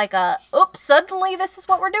just felt like oops, suddenly this is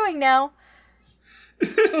what we're doing now.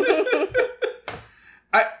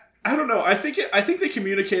 I don't know. I think they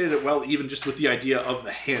communicated it well, even just with the idea of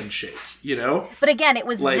the handshake, But again, it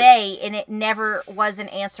was like, they, and it never was an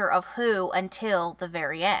answer of who until the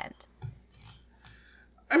very end.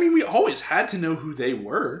 I mean, we always had to know who they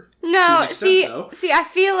were. No, see, I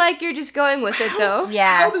feel like you're just going with it, though.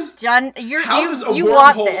 Yeah, John, you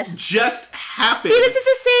want this. Just happen? See, this is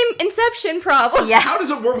the same Inception problem. Yeah. How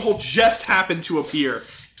does a wormhole just happen to appear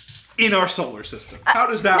in our solar system? How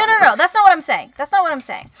does that work? No, that's not what I'm saying.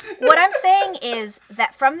 What I'm saying is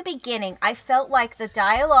that from the beginning, I felt like the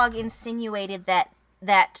dialogue insinuated that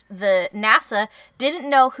the NASA didn't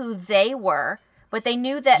know who they were, but they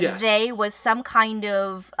knew that they was some kind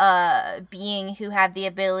of being who had the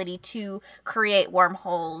ability to create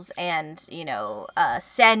wormholes and,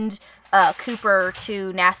 send Cooper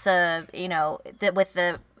to NASA, with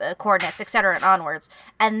the coordinates, etc., and onwards.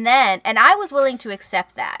 And I was willing to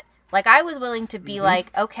accept that. Like, I was willing to be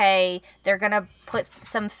like, okay, they're gonna put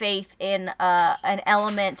some faith in an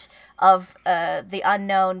element of the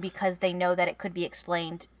unknown because they know that it could be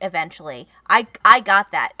explained eventually. I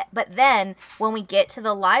got that. But then, when we get to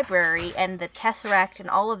the library and the Tesseract and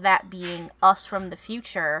all of that being us from the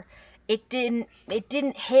future, it didn't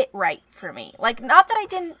hit right for me. Like, not that I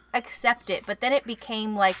didn't accept it, but then it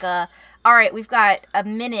became like all right, we've got a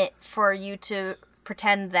minute for you to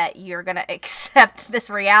pretend that you're gonna accept this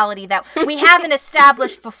reality that we haven't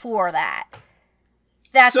established before that.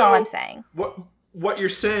 That's all I'm saying. What you're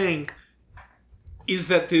saying is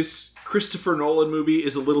that this Christopher Nolan movie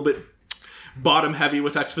is a little bit bottom heavy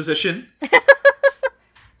with exposition?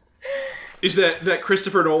 Is that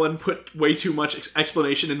Christopher Nolan put way too much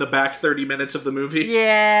explanation in the back 30 minutes of the movie?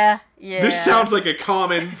 Yeah. This sounds like a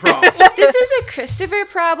common problem. This is a Christopher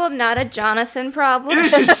problem, not a Jonathan problem.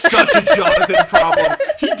 This is such a Jonathan problem.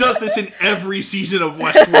 He does this in every season of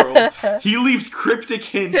Westworld. He leaves cryptic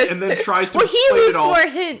hints and then tries to explain it all. Well, he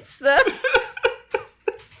leaves more hints, though.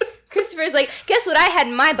 Christopher's like, guess what I had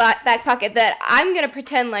in my back pocket that I'm gonna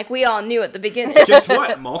pretend like we all knew at the beginning. Guess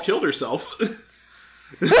what? Maul killed herself.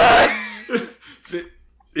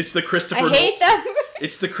 It's the Christopher. I hate them.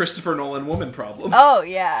 It's the Christopher Nolan woman problem. Oh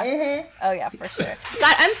yeah. Oh yeah, for sure.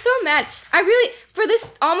 God, I'm so mad. I really, for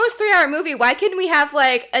this almost 3-hour movie, why couldn't we have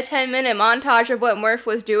like a 10-minute montage of what Murph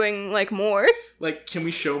was doing, like, more? Like, can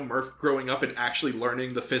we show Murph growing up and actually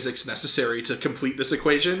learning the physics necessary to complete this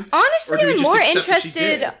equation? Honestly, Or do we I'm just more accept that she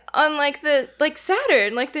interested did? on like the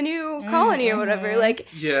Saturn, like the new colony or whatever. Like,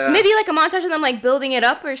 Yeah. maybe like a montage of them like building it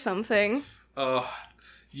up or something.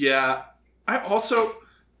 Yeah.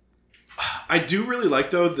 I do really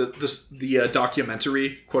like, though, the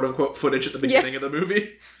documentary, quote-unquote, footage at the beginning of the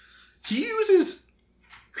movie. He uses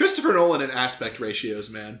Christopher Nolan in aspect ratios,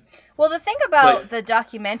 man. Well, the thing about the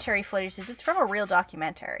documentary footage is it's from a real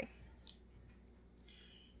documentary.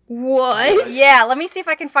 What? Yeah, let me see if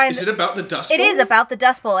I can find... Is it about the Dust Bowl? It is about the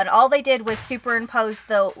Dust Bowl, and all they did was superimpose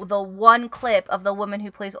the one clip of the woman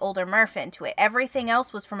who plays Older Murph into it. Everything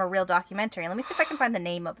else was from a real documentary. Let me see if I can find the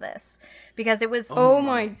name of this, because it was... Oh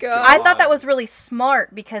my god. I thought that was really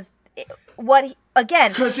smart, because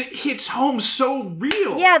because it hits home so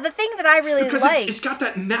real. Yeah, the thing that I really liked... Because it's got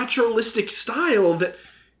that naturalistic style that...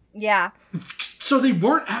 Yeah. So they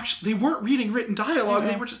weren't reading written dialogue.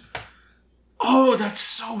 They were just... Oh, that's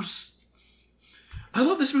so... I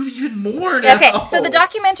love this movie even more now. Okay, so the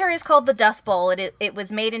documentary is called The Dust Bowl. It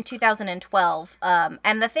was made in 2012.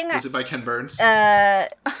 And the thing... Was it by Ken Burns? Yeah.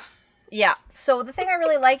 So the thing I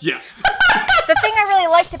really liked... Yeah. The thing I really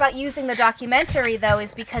liked about using the documentary, though,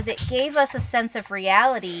 is because it gave us a sense of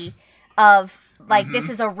reality of... Like, this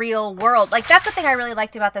is a real world. Like, that's the thing I really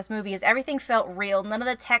liked about this movie, is everything felt real. None of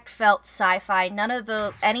the tech felt sci-fi. None of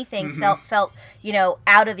anything felt,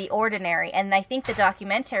 out of the ordinary. And I think the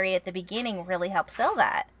documentary at the beginning really helped sell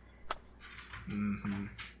that. Mm-hmm.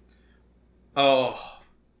 Oh.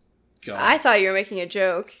 God. I thought you were making a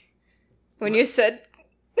joke. When you said...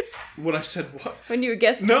 When I said what? When you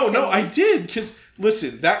guessed... No, I did, because,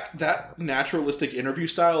 listen, that naturalistic interview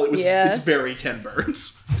style, it's very Ken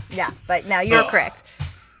Burns. Yeah, but now you're correct.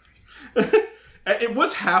 It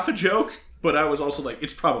was half a joke, but I was also like,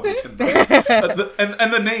 it's probably Ken Burns.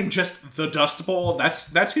 And the name, just the Dust Bowl,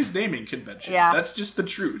 that's his naming convention. Yeah. That's just the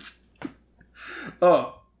truth.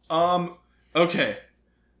 Okay.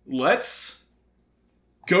 Let's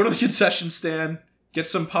go to the concession stand, get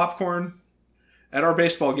some popcorn at our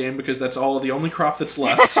baseball game, because that's the only crop that's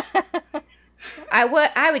left. I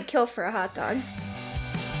would kill for a hot dog.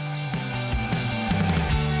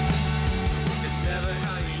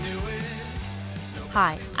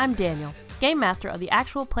 Hi, I'm Daniel, Game Master of the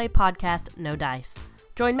actual play podcast No Dice.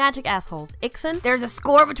 Join Magic Assholes Ixen, There's a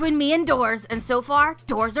score between me and Doors, and so far,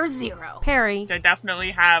 Doors are 0. Perry, They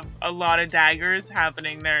definitely have a lot of daggers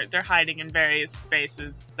happening. They're hiding in various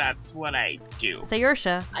spaces. That's what I do.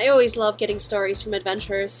 Sayersha, I always love getting stories from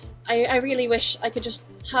adventurers. I really wish I could just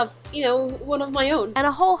have, one of my own. and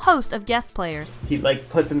a whole host of guest players. He,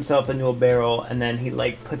 puts himself into a barrel, and then he,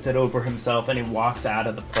 puts it over himself, and he walks out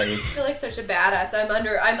of the place. I feel like such a badass.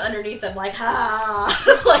 I'm underneath them, like,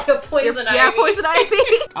 ha, like a poison ivy. Yeah, poison ivy.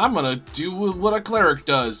 I'm gonna do what a cleric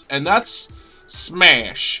does, and that's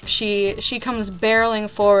smash. She comes barreling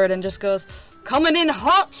forward and just goes, "Coming in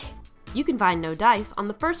hot!" You can find No Dice on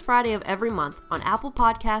the first Friday of every month on Apple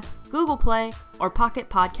Podcasts, Google Play, or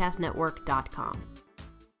PocketPodcastNetwork.com.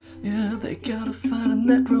 Yeah, they gotta find a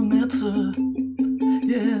necromancer.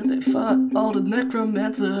 Yeah, they fought all the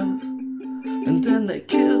necromancers. And then they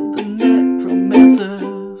killed the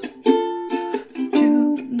necromancers.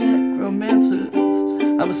 Killed the necromancers.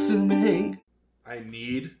 I'm assuming. I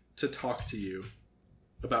need to talk to you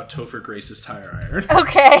about Topher Grace's tire iron.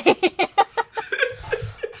 Okay.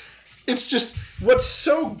 It's just, what's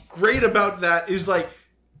so great about that is, like,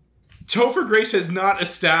 Topher Grace has not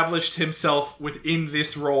established himself within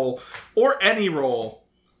this role, or any role,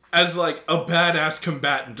 as, like, a badass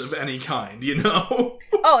combatant of any kind, you know?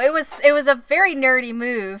 Oh, it was a very nerdy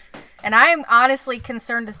move, and I'm honestly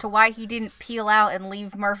concerned as to why he didn't peel out and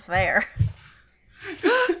leave Murph there.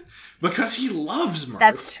 Because he loves Murph.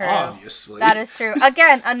 That's true. Obviously. That is true.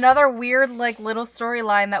 Again, another weird, like, little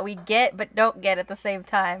storyline that we get but don't get at the same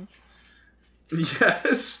time.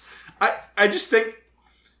 Yes. I just think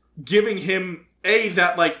giving him, A,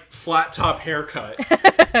 that, like, flat top haircut,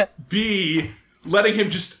 B, letting him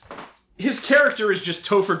just... His character is just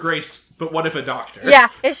Topher Grace, but what if a doctor? Yeah,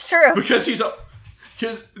 it's true. Because you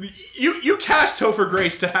cast Topher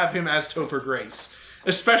Grace to have him as Topher Grace.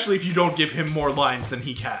 Especially if you don't give him more lines than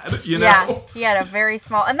he had, you know? Yeah, he had a very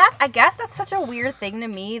small... And I guess that's such a weird thing to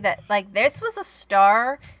me that, like, this was a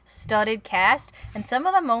star-studded cast, and some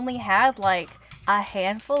of them only had, like, a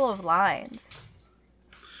handful of lines.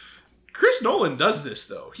 Chris Nolan does this,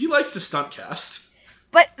 though. He likes to stunt cast.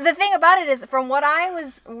 But the thing about it is, from what I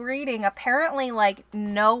was reading, apparently, like,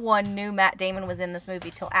 no one knew Matt Damon was in this movie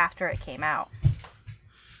till after it came out.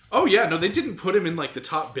 Oh, yeah, no, they didn't put him in, like, the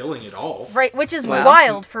top billing at all. Right, which is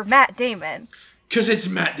wild for Matt Damon. Because it's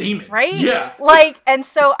Matt Damon. Right? Yeah. Like, and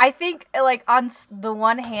so I think, like, on the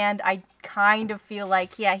one hand, I kind of feel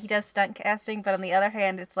like, yeah, he does stunt casting, but on the other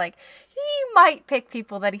hand, it's like, he might pick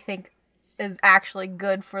people that he thinks is actually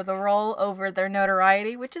good for the role over their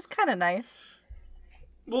notoriety, which is kind of nice.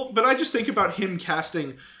 Well, but I just think about him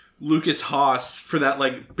casting Lucas Haas for that,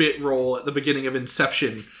 like, bit role at the beginning of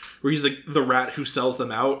Inception, where he's the rat who sells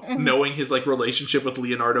them out, knowing his, like, relationship with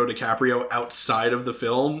Leonardo DiCaprio outside of the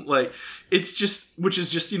film. Like, it's just, which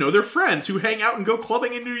is just, you know, they're friends who hang out and go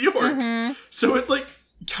clubbing in New York. So it, like,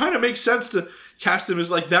 kind of makes sense to cast him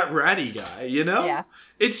as, like, that ratty guy, you know? Yeah.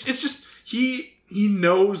 It's just, he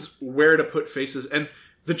knows where to put faces, and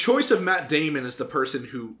the choice of Matt Damon as the person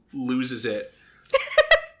who loses it.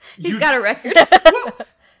 He's got a record. Well,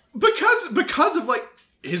 because of, like,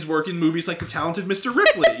 his work in movies like The Talented Mr.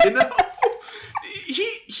 Ripley, you know?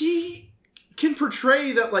 He can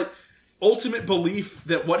portray that, like, ultimate belief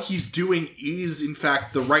that what he's doing is, in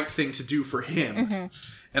fact, the right thing to do for him.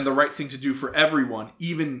 And the right thing to do for everyone,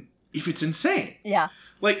 even if it's insane. Yeah.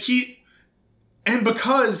 Like, and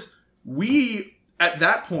because we, at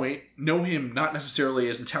that point, know him not necessarily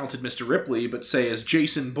as The Talented Mr. Ripley, but, say, as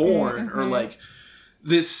Jason Bourne, or, like,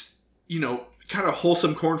 this, you know, kind of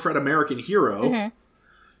wholesome corn-fed American hero...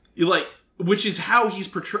 You like, which is how he's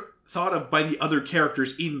thought of by the other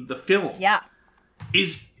characters in the film. Yeah.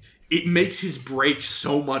 It makes his break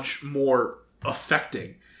so much more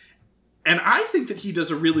affecting. And I think that he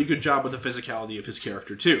does a really good job with the physicality of his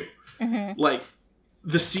character, too. Like,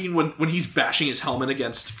 the scene when he's bashing his helmet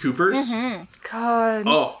against Cooper's. God.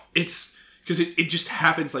 Oh, it's... Because it just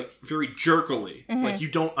happens, like, very jerkily. Like, you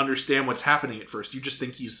don't understand what's happening at first. You just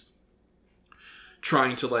think he's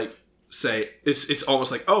trying to, like... say it's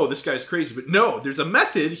almost like, oh, this guy's crazy, but no, there's a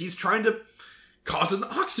method. He's trying to cause an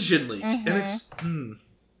oxygen leak, and it's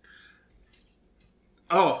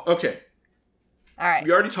oh, okay, all right,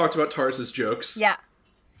 we already talked about Tarz's jokes. Yeah,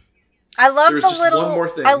 I love There's the just little one more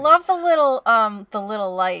thing. I love the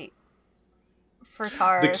little light for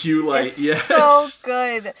Tarz. The cue light. It's yes, so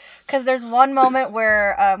good, because there's one moment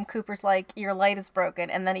where Cooper's like, your light is broken,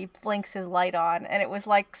 and then he blinks his light on, and it was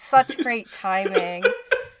like such great timing.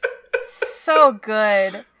 So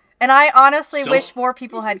good. And I honestly wish more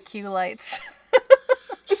people had cue lights.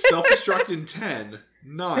 Self-destruct in 10,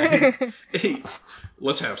 9, 8.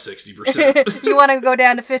 Let's have 60%. You want to go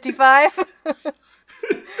down to 55?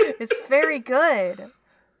 It's very good.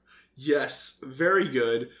 Yes, very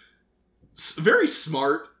good. Very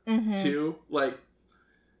smart, too. Like,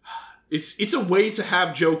 it's a way to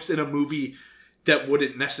have jokes in a movie that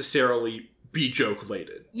wouldn't necessarily be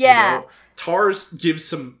joke-laden. Yeah. You know? Tarz gives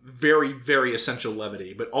some very, very essential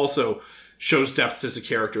levity, but also shows depth as a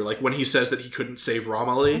character. Like, when he says that he couldn't save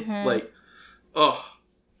Romilly, like,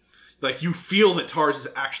 like, you feel that Tarz is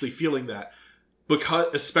actually feeling that,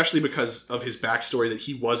 especially because of his backstory that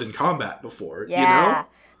he was in combat before, you know?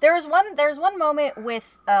 There was one moment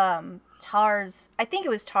with Tarz, I think it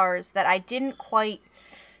was Tarz, that I didn't quite...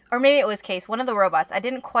 Or maybe it was Case, one of the robots. I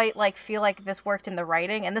didn't quite, like, feel like this worked in the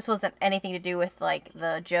writing, and this wasn't anything to do with, like,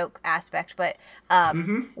 the joke aspect, but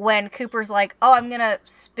when Cooper's like, oh, I'm gonna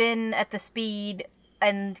spin at the speed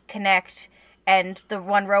and connect, And the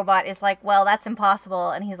one robot is like, well, that's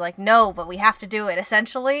impossible. And he's like, no, but we have to do it.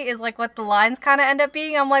 Essentially is like what the lines kind of end up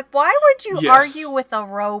being. I'm like, why would you argue with a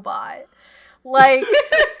robot? Like,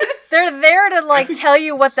 they're there to like tell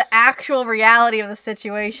you what the actual reality of the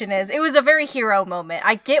situation is. It was a very hero moment.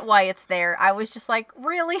 I get why it's there. I was just like,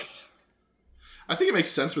 really? I think it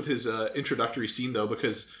makes sense with his introductory scene, though,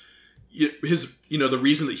 because the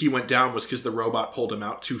reason that he went down was because the robot pulled him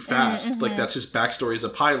out too fast. Mm-hmm. Like, that's his backstory as a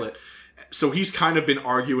pilot. So he's kind of been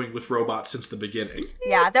arguing with robots since the beginning.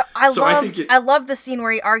 Yeah, I love the scene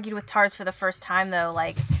where he argued with TARS for the first time, though.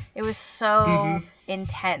 Like, it was so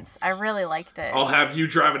intense. I really liked it. I'll have you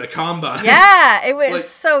driving a Combine. Yeah, it was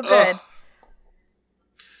so good.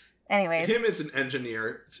 Anyways. Him as an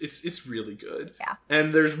engineer, it's really good. Yeah.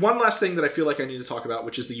 And there's one last thing that I feel like I need to talk about,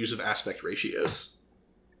 which is the use of aspect ratios.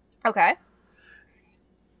 Okay.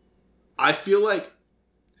 I feel like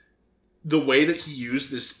the way that he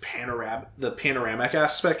used this panoramic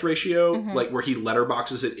aspect ratio, like where he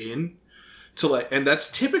letterboxes it in to like, and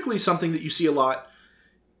that's typically something that you see a lot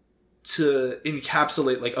to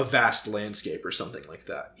encapsulate like a vast landscape or something like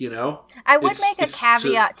that, you know? I would make a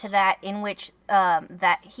caveat to that in which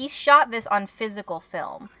that he shot this on physical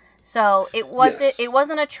film. So it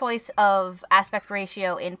wasn't a choice of aspect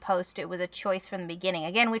ratio in post, it was a choice from the beginning.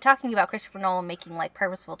 Again, we're talking about Christopher Nolan making like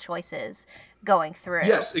purposeful choices going through.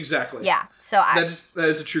 Yes, exactly. Yeah. So that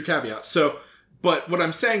is a true caveat. So but what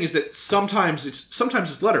I'm saying is that sometimes it's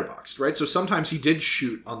letterboxed, right? So sometimes he did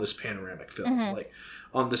shoot on this panoramic film, like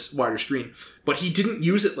on this wider screen, but he didn't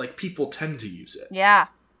use it like people tend to use it. Yeah.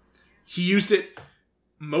 He used it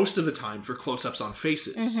most of the time for close-ups on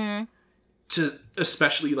faces. To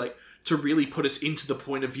especially like to really put us into the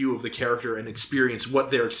point of view of the character and experience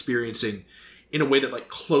what they're experiencing in a way that like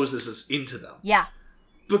closes us into them. Yeah.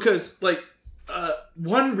 Because like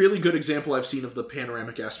one really good example I've seen of the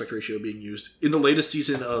panoramic aspect ratio being used in the latest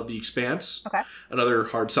season of The Expanse, another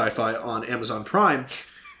hard sci-fi on Amazon Prime.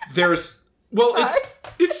 There's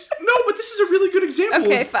it's no, but this is a really good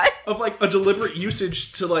example of like a deliberate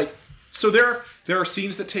usage to like. So there are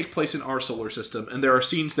scenes that take place in our solar system, and there are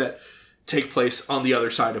scenes that take place on the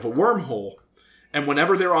other side of a wormhole. And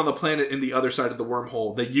whenever they're on the planet in the other side of the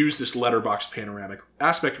wormhole, they use this letterbox panoramic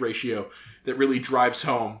aspect ratio that really drives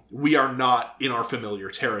home, we are not in our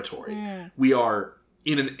familiar territory. We are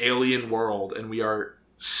in an alien world, and we are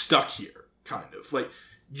stuck here, kind of. Like,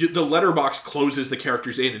 the letterbox closes the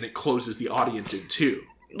characters in, and it closes the audience in, too.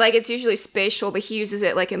 Like, it's usually spatial, but he uses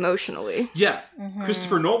it, like, emotionally. Yeah.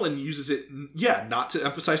 Christopher Nolan uses it, not to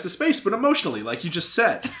emphasize the space, but emotionally, like you just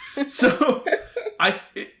said. So,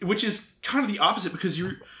 which is kind of the opposite, because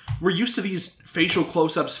we're used to these facial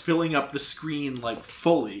close-ups filling up the screen, like,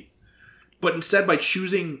 fully. But instead, by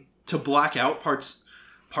choosing to black out parts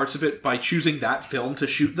of it, by choosing that film to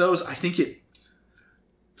shoot those, I think it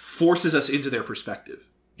forces us into their perspective,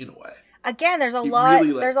 in a way. Again, there's a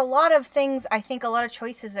lot of things, I think a lot of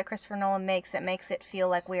choices that Christopher Nolan makes that makes it feel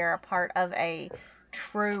like we are a part of a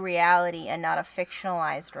true reality and not a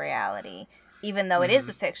fictionalized reality, even though it is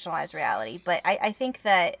a fictionalized reality. But I think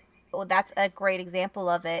that that's a great example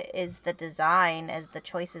of it, is the design, as the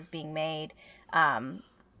choices being made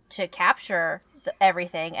to capture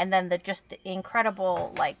everything, and then the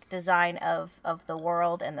incredible like design of the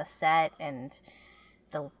world and the set and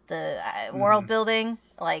the world building.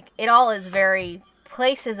 Like, it all is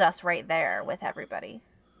places us right there with everybody.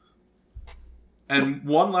 And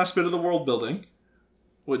one last bit of the world building.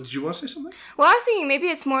 What, did you want to say something? Well, I was thinking maybe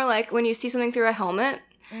it's more like when you see something through a helmet,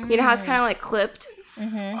 you know how it's kind of like clipped?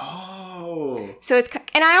 Oh. So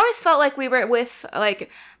and I always felt like we were with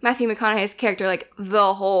like Matthew McConaughey's character like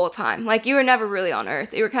the whole time. Like, you were never really on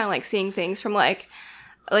Earth. You were kind of like seeing things from like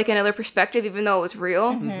another perspective, even though it was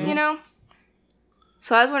real, you know?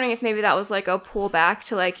 So I was wondering if maybe that was like a pullback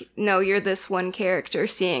to like, no, you're this one character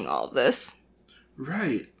seeing all of this.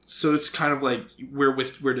 Right. So it's kind of like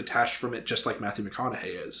we're detached from it, just like Matthew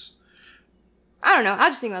McConaughey is. I don't know. I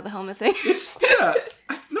just think about the helmet thing. I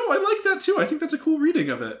like that too. I think that's a cool reading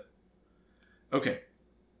of it. Okay.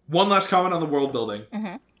 One last comment on the world building.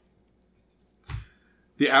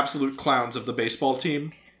 The absolute clowns of the baseball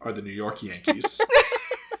team are the New York Yankees.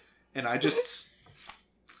 And I just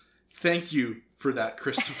thank you for that,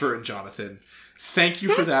 Christopher and Jonathan. Thank you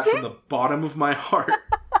for that from the bottom of my heart.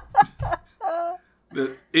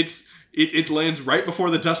 It lands right before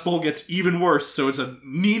the Dust Bowl gets even worse, so it's a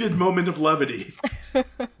needed moment of levity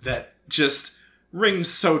that just rings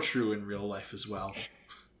so true in real life as well.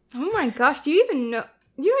 Oh my gosh, do you even know?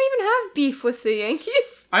 You don't even have beef with the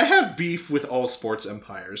Yankees? I have beef with all sports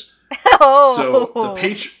empires. Oh. So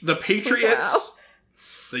the Patriots,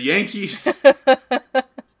 the Yankees.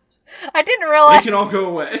 I didn't realize They can all go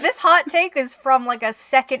away. this hot take is from like a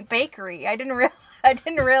second bakery. I didn't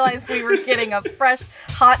realize we were getting a fresh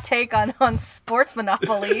hot take on sports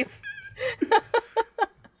monopolies.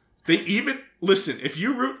 They even listen, if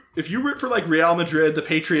you root for like Real Madrid, the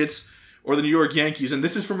Patriots, or the New York Yankees, and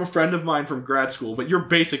this is from a friend of mine from grad school, but you're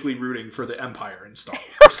basically rooting for the Empire in Star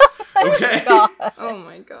Wars. Okay? Oh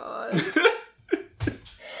my god.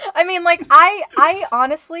 I mean, like, I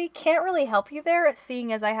honestly can't really help you there,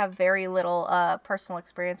 seeing as I have very little personal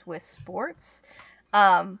experience with sports.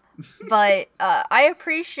 But I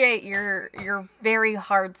appreciate your very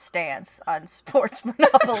hard stance on sports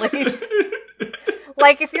monopolies.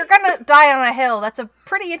 Like, if you're gonna die on a hill, that's a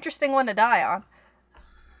pretty interesting one to die on.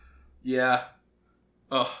 Yeah.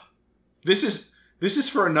 Ugh. This is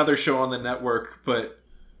for another show on the network, but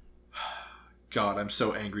God, I'm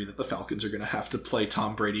so angry that the Falcons are going to have to play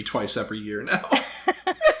Tom Brady twice every year now.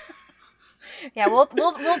 Yeah, we'll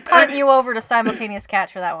punt you over to simultaneous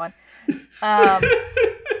catch for that one.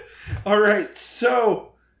 All right,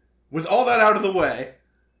 so with all that out of the way,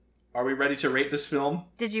 are we ready to rate this film?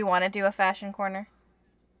 Did you want to do a fashion corner?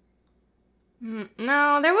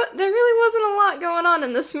 No, there really wasn't a lot going on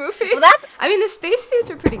in this movie. Well, I mean, the spacesuits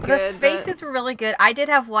were pretty good. The spacesuits were really good. I did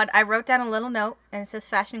have one. I wrote down a little note, and it says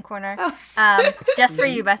fashion corner. Just for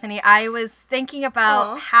you, Bethany. I was thinking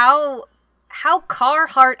about how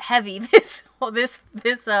Carhartt heavy this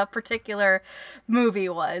particular movie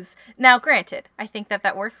was. Now, granted, I think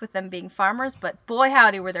that works with them being farmers, but boy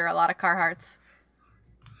howdy were there a lot of Carhartts.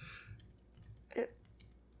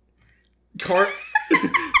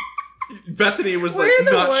 Bethany was like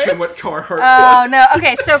not sure what Carhartt was. Oh no.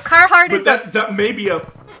 Okay, so Carhartt is that may be a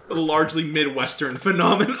largely Midwestern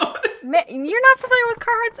phenomenon. You're not familiar with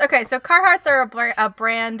Carhartts? Okay, so Carhartts are a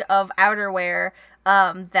brand of outerwear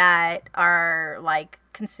that are like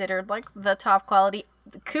considered like the top quality.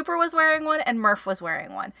 Cooper was wearing one and Murph was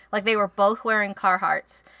wearing one. Like they were both wearing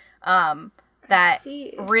Carhartts. That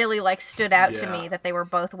really like stood out to me that they were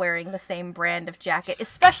both wearing the same brand of jacket,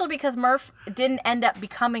 especially because Murph didn't end up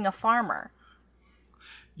becoming a farmer.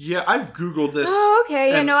 Yeah, I've Googled this. Oh,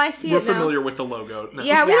 okay. Yeah, no, I see it now. We're familiar with the logo. No.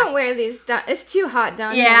 Yeah, we don't wear these. It's too hot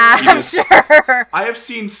down here. Yeah, I'm sure. I have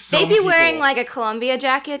seen some They'd be people wearing like a Columbia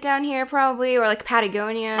jacket down here probably, or like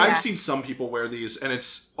Patagonia. I've seen some people wear these, and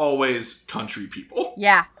it's always country people.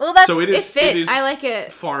 Yeah. Well, that's... So it fits. It is I like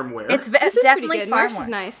it. Farm wear. It's definitely farm wear. Is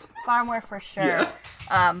nice. Farm wear for sure.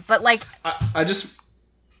 Yeah. But like...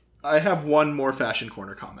 I have one more fashion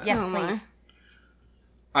corner comment. Yes, please.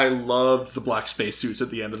 I loved the black spacesuits at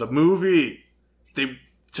the end of the movie.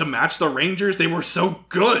 To match the Rangers, they were so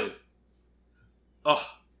good. Ugh.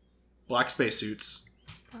 Black spacesuits.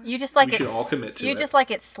 You just like we should all commit to it. You just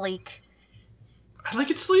like it sleek. I like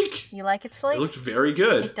it sleek. You like it sleek? It looked very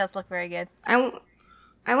good. It does look very good. I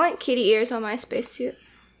want kitty ears on my spacesuit.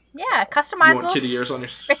 Yeah, customizable you want kitty ears on your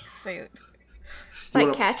spacesuit.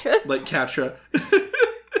 Like Catra? Like Catra.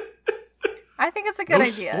 I think it's a good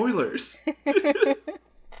idea. Spoilers.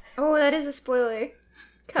 Oh, that is a spoiler.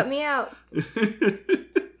 Cut me out.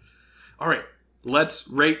 All right, let's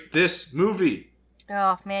rate this movie.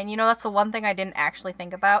 Oh, man, that's the one thing I didn't actually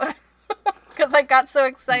think about. Because I got so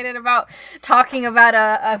excited about talking about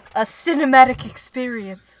a cinematic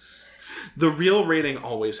experience. The real rating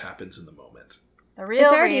always happens in the moment. The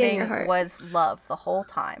real rating was love the whole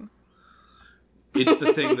time. It's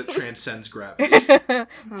the thing that transcends gravity.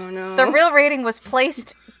 Oh, no. The real rating was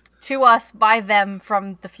placed to us by them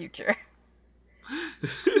from the future.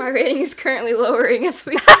 My rating is currently lowering as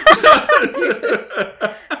we do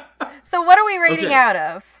this. So what are we rating out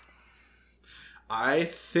of? I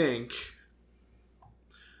think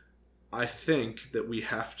that we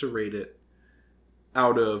have to rate it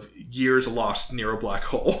out of years lost near a black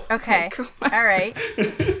hole. Okay. All right.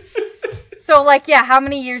 So, like, yeah, how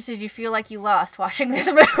many years did you feel like you lost watching this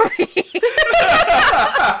movie?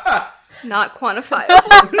 Not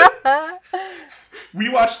quantifiable. We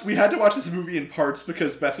had to watch this movie in parts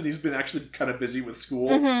because Bethany's been actually kind of busy with school.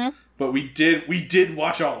 Mm-hmm. But we did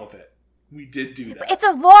watch all of it. We did do that. It's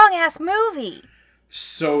a long-ass movie.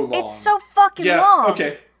 So long. It's so fucking long.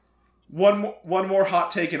 Okay. One more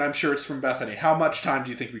hot take, and I'm sure it's from Bethany. How much time do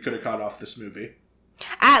you think we could have cut off this movie?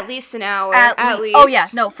 At least an hour. At least. Oh, yeah.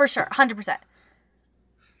 No, for sure. 100%.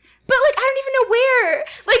 But, like, I don't even know where.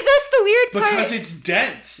 Like, that's the weird part. Because it's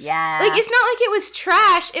dense. Yeah. Like, it's not like it was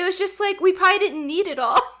trash. It was just, like, we probably didn't need it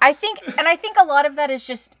all. I think a lot of that is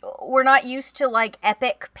just, we're not used to, like,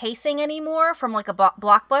 epic pacing anymore from, like, a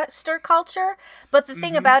blockbuster culture. But the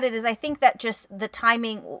thing about it is I think that just the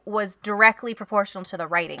timing was directly proportional to the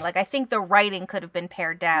writing. Like, I think the writing could have been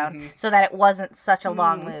pared down so that it wasn't such a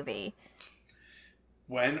long movie.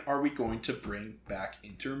 when are we going to bring back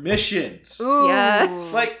intermissions? Ooh.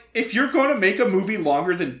 Yes. Like, if you're going to make a movie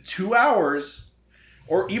longer than 2 hours,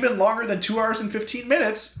 or even longer than 2 hours and 15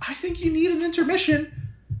 minutes, I think you need an intermission.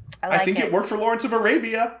 I think it worked for Lawrence of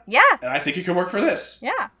Arabia. Yeah. And I think it could work for this.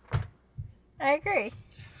 Yeah. I agree.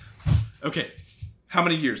 Okay. How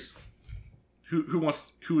many years?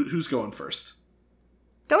 Who's going first?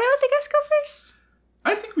 Don't we let the guest go first?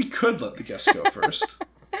 I think we could let the guest go first.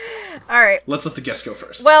 All right. Let's let the guest go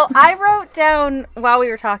first. Well, I wrote down while we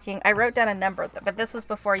were talking. I wrote down a number, but this was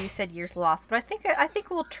before you said years lost. But I think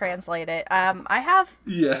we'll translate it. I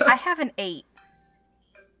have an 8.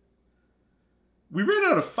 We ran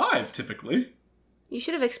out of 5 typically. You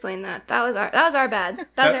should have explained that. That was our bad.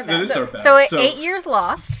 That is our bad. So 8 years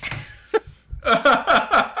lost.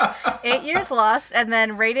 8 years lost, and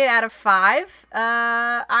then rated out of 5.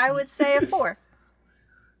 I would say a 4.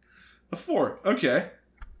 A 4. Okay.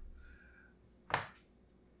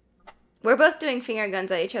 We're both doing finger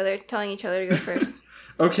guns at each other, telling each other to go first.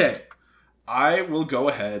 Okay. I will go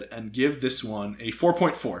ahead and give this one a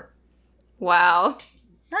 4.4. Wow.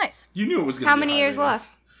 Nice. You knew it was going to be How many years rated.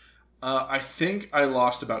 lost? I think I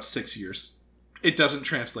lost about 6 years. It doesn't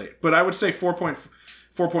translate, but I would say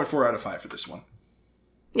 4.4 out of 5 for this one.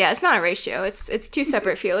 Yeah, it's not a ratio. It's 2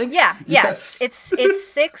 separate feelings. Yeah. Yes. It's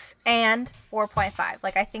 6 and 4.5.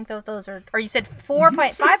 Like, I think those are... Or you said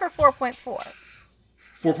 4.5 or 4.4?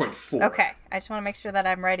 4.4. Okay. I just want to make sure that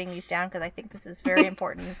I'm writing these down because I think this is very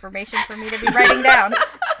important information for me to be writing down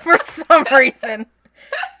for some reason.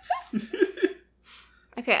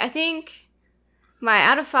 Okay, I think my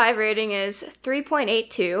out of 5 rating is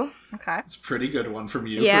 3.82. Okay. It's a pretty good one from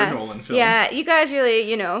you for a Nolan film. Yeah, you guys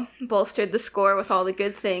really, bolstered the score with all the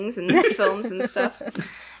good things and films and stuff.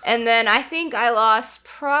 And then I think I lost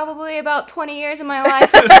probably about 20 years of my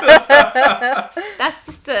life. That's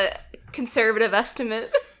just a conservative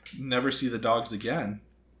estimate. Never see the dogs again.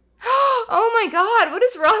 Oh my god, what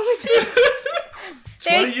is wrong with you?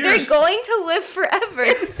 They're going to live forever.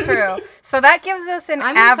 It's true. So that gives us an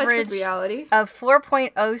average reality of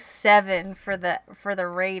 4.07 for the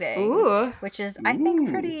rating. Ooh. Which is I think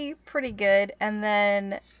pretty good. And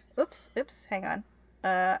then oops, hang on.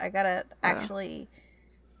 I gotta actually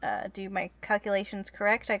do my calculations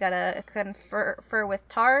correct. I gotta confer with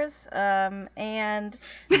TARS. And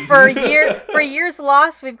for years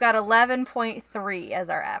lost, we've got 11.3 as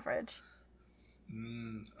our average.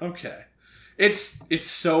 Okay. It's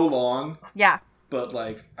so long. Yeah. But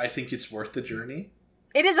I think it's worth the journey.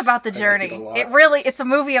 It is about the journey. Like it It's a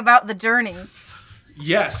movie about the journey.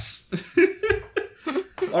 Yes.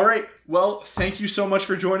 All right. Well, thank you so much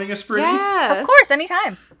for joining us, Brittany. Yeah. Of course,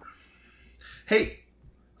 anytime. Hey,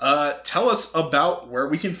 tell us about where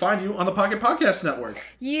we can find you on the Pocket Podcast Network.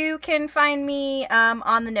 You can find me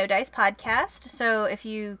on the No Dice Podcast. So if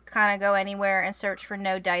you kind of go anywhere and search for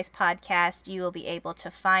No Dice Podcast, you will be able to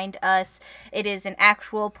find us. It is an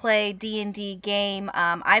actual play D&D game.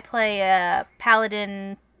 I play a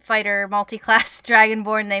paladin fighter multi-class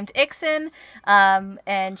dragonborn named Ixen,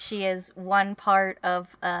 and she is one part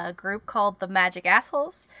of a group called the Magic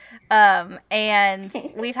Assholes, and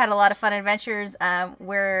we've had a lot of fun adventures.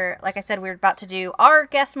 We're about to do our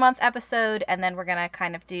guest month episode, and then we're gonna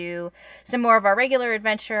kind of do some more of our regular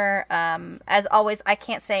adventure. As always, I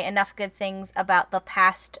can't say enough good things about the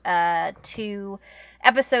past 2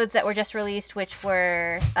 episodes that were just released, which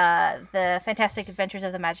were the Fantastic Adventures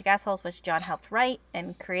of the Magic Assholes, which John helped write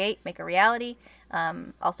and make a reality.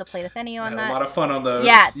 Also played Athenio on that. A lot of fun on those.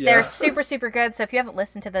 Yeah, they're super, super good. So if you haven't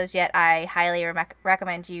listened to those yet, I highly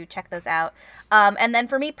recommend you check those out. And then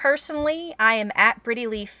for me personally, I am at Britty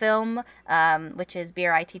Lee Film, which is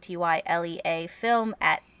BRITTYLEA Film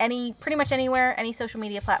at pretty much anywhere, any social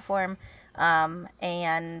media platform.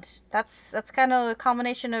 And that's kind of a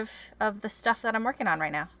combination of the stuff that I'm working on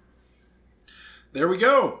right now. There we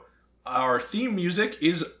go. Our theme music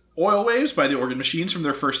is Oil Waves by the Organ Machines from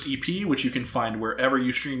their first EP, which you can find wherever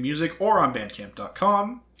you stream music or on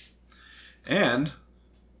bandcamp.com. And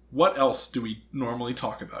what else do we normally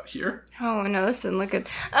talk about here? Oh no, this didn't look good.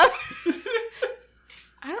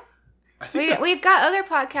 We've got other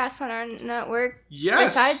podcasts on our network. Yes.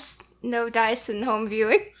 Besides No Dice and Home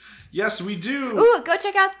Viewing. Yes, we do. Ooh, go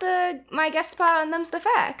check out my guest spot on Them's the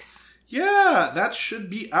Facts. Yeah, that should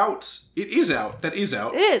be out. It is out. That is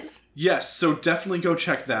out. It is. Yes, so definitely go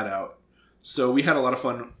check that out. So we had a lot of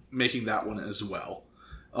fun making that one as well.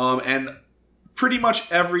 And pretty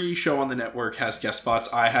much every show on the network has guest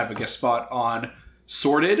spots. I have a guest spot on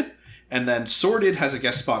Sorted, and then Sorted has a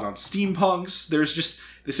guest spot on Steampunks. There's just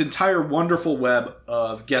this entire wonderful web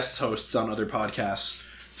of guest hosts on other podcasts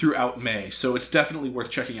throughout May. So it's definitely worth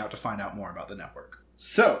checking out to find out more about the network.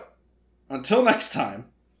 So, until next time,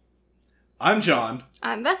 I'm John.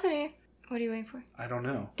 I'm Bethany. What are you waiting for? I don't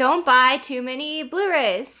know. Don't buy too many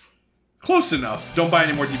Blu-rays. Close enough. Don't buy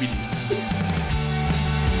any more DVDs.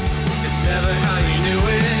 It's never how you knew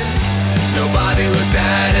it. Nobody looked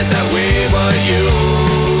at it that way but you.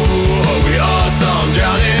 Oh, we all saw him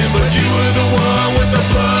drowning, but you were the one with the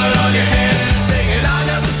blood on your hands, singing I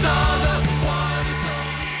never saw the one.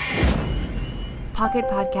 Pocket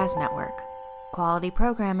Podcast Network. Quality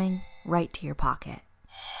programming right to your pocket.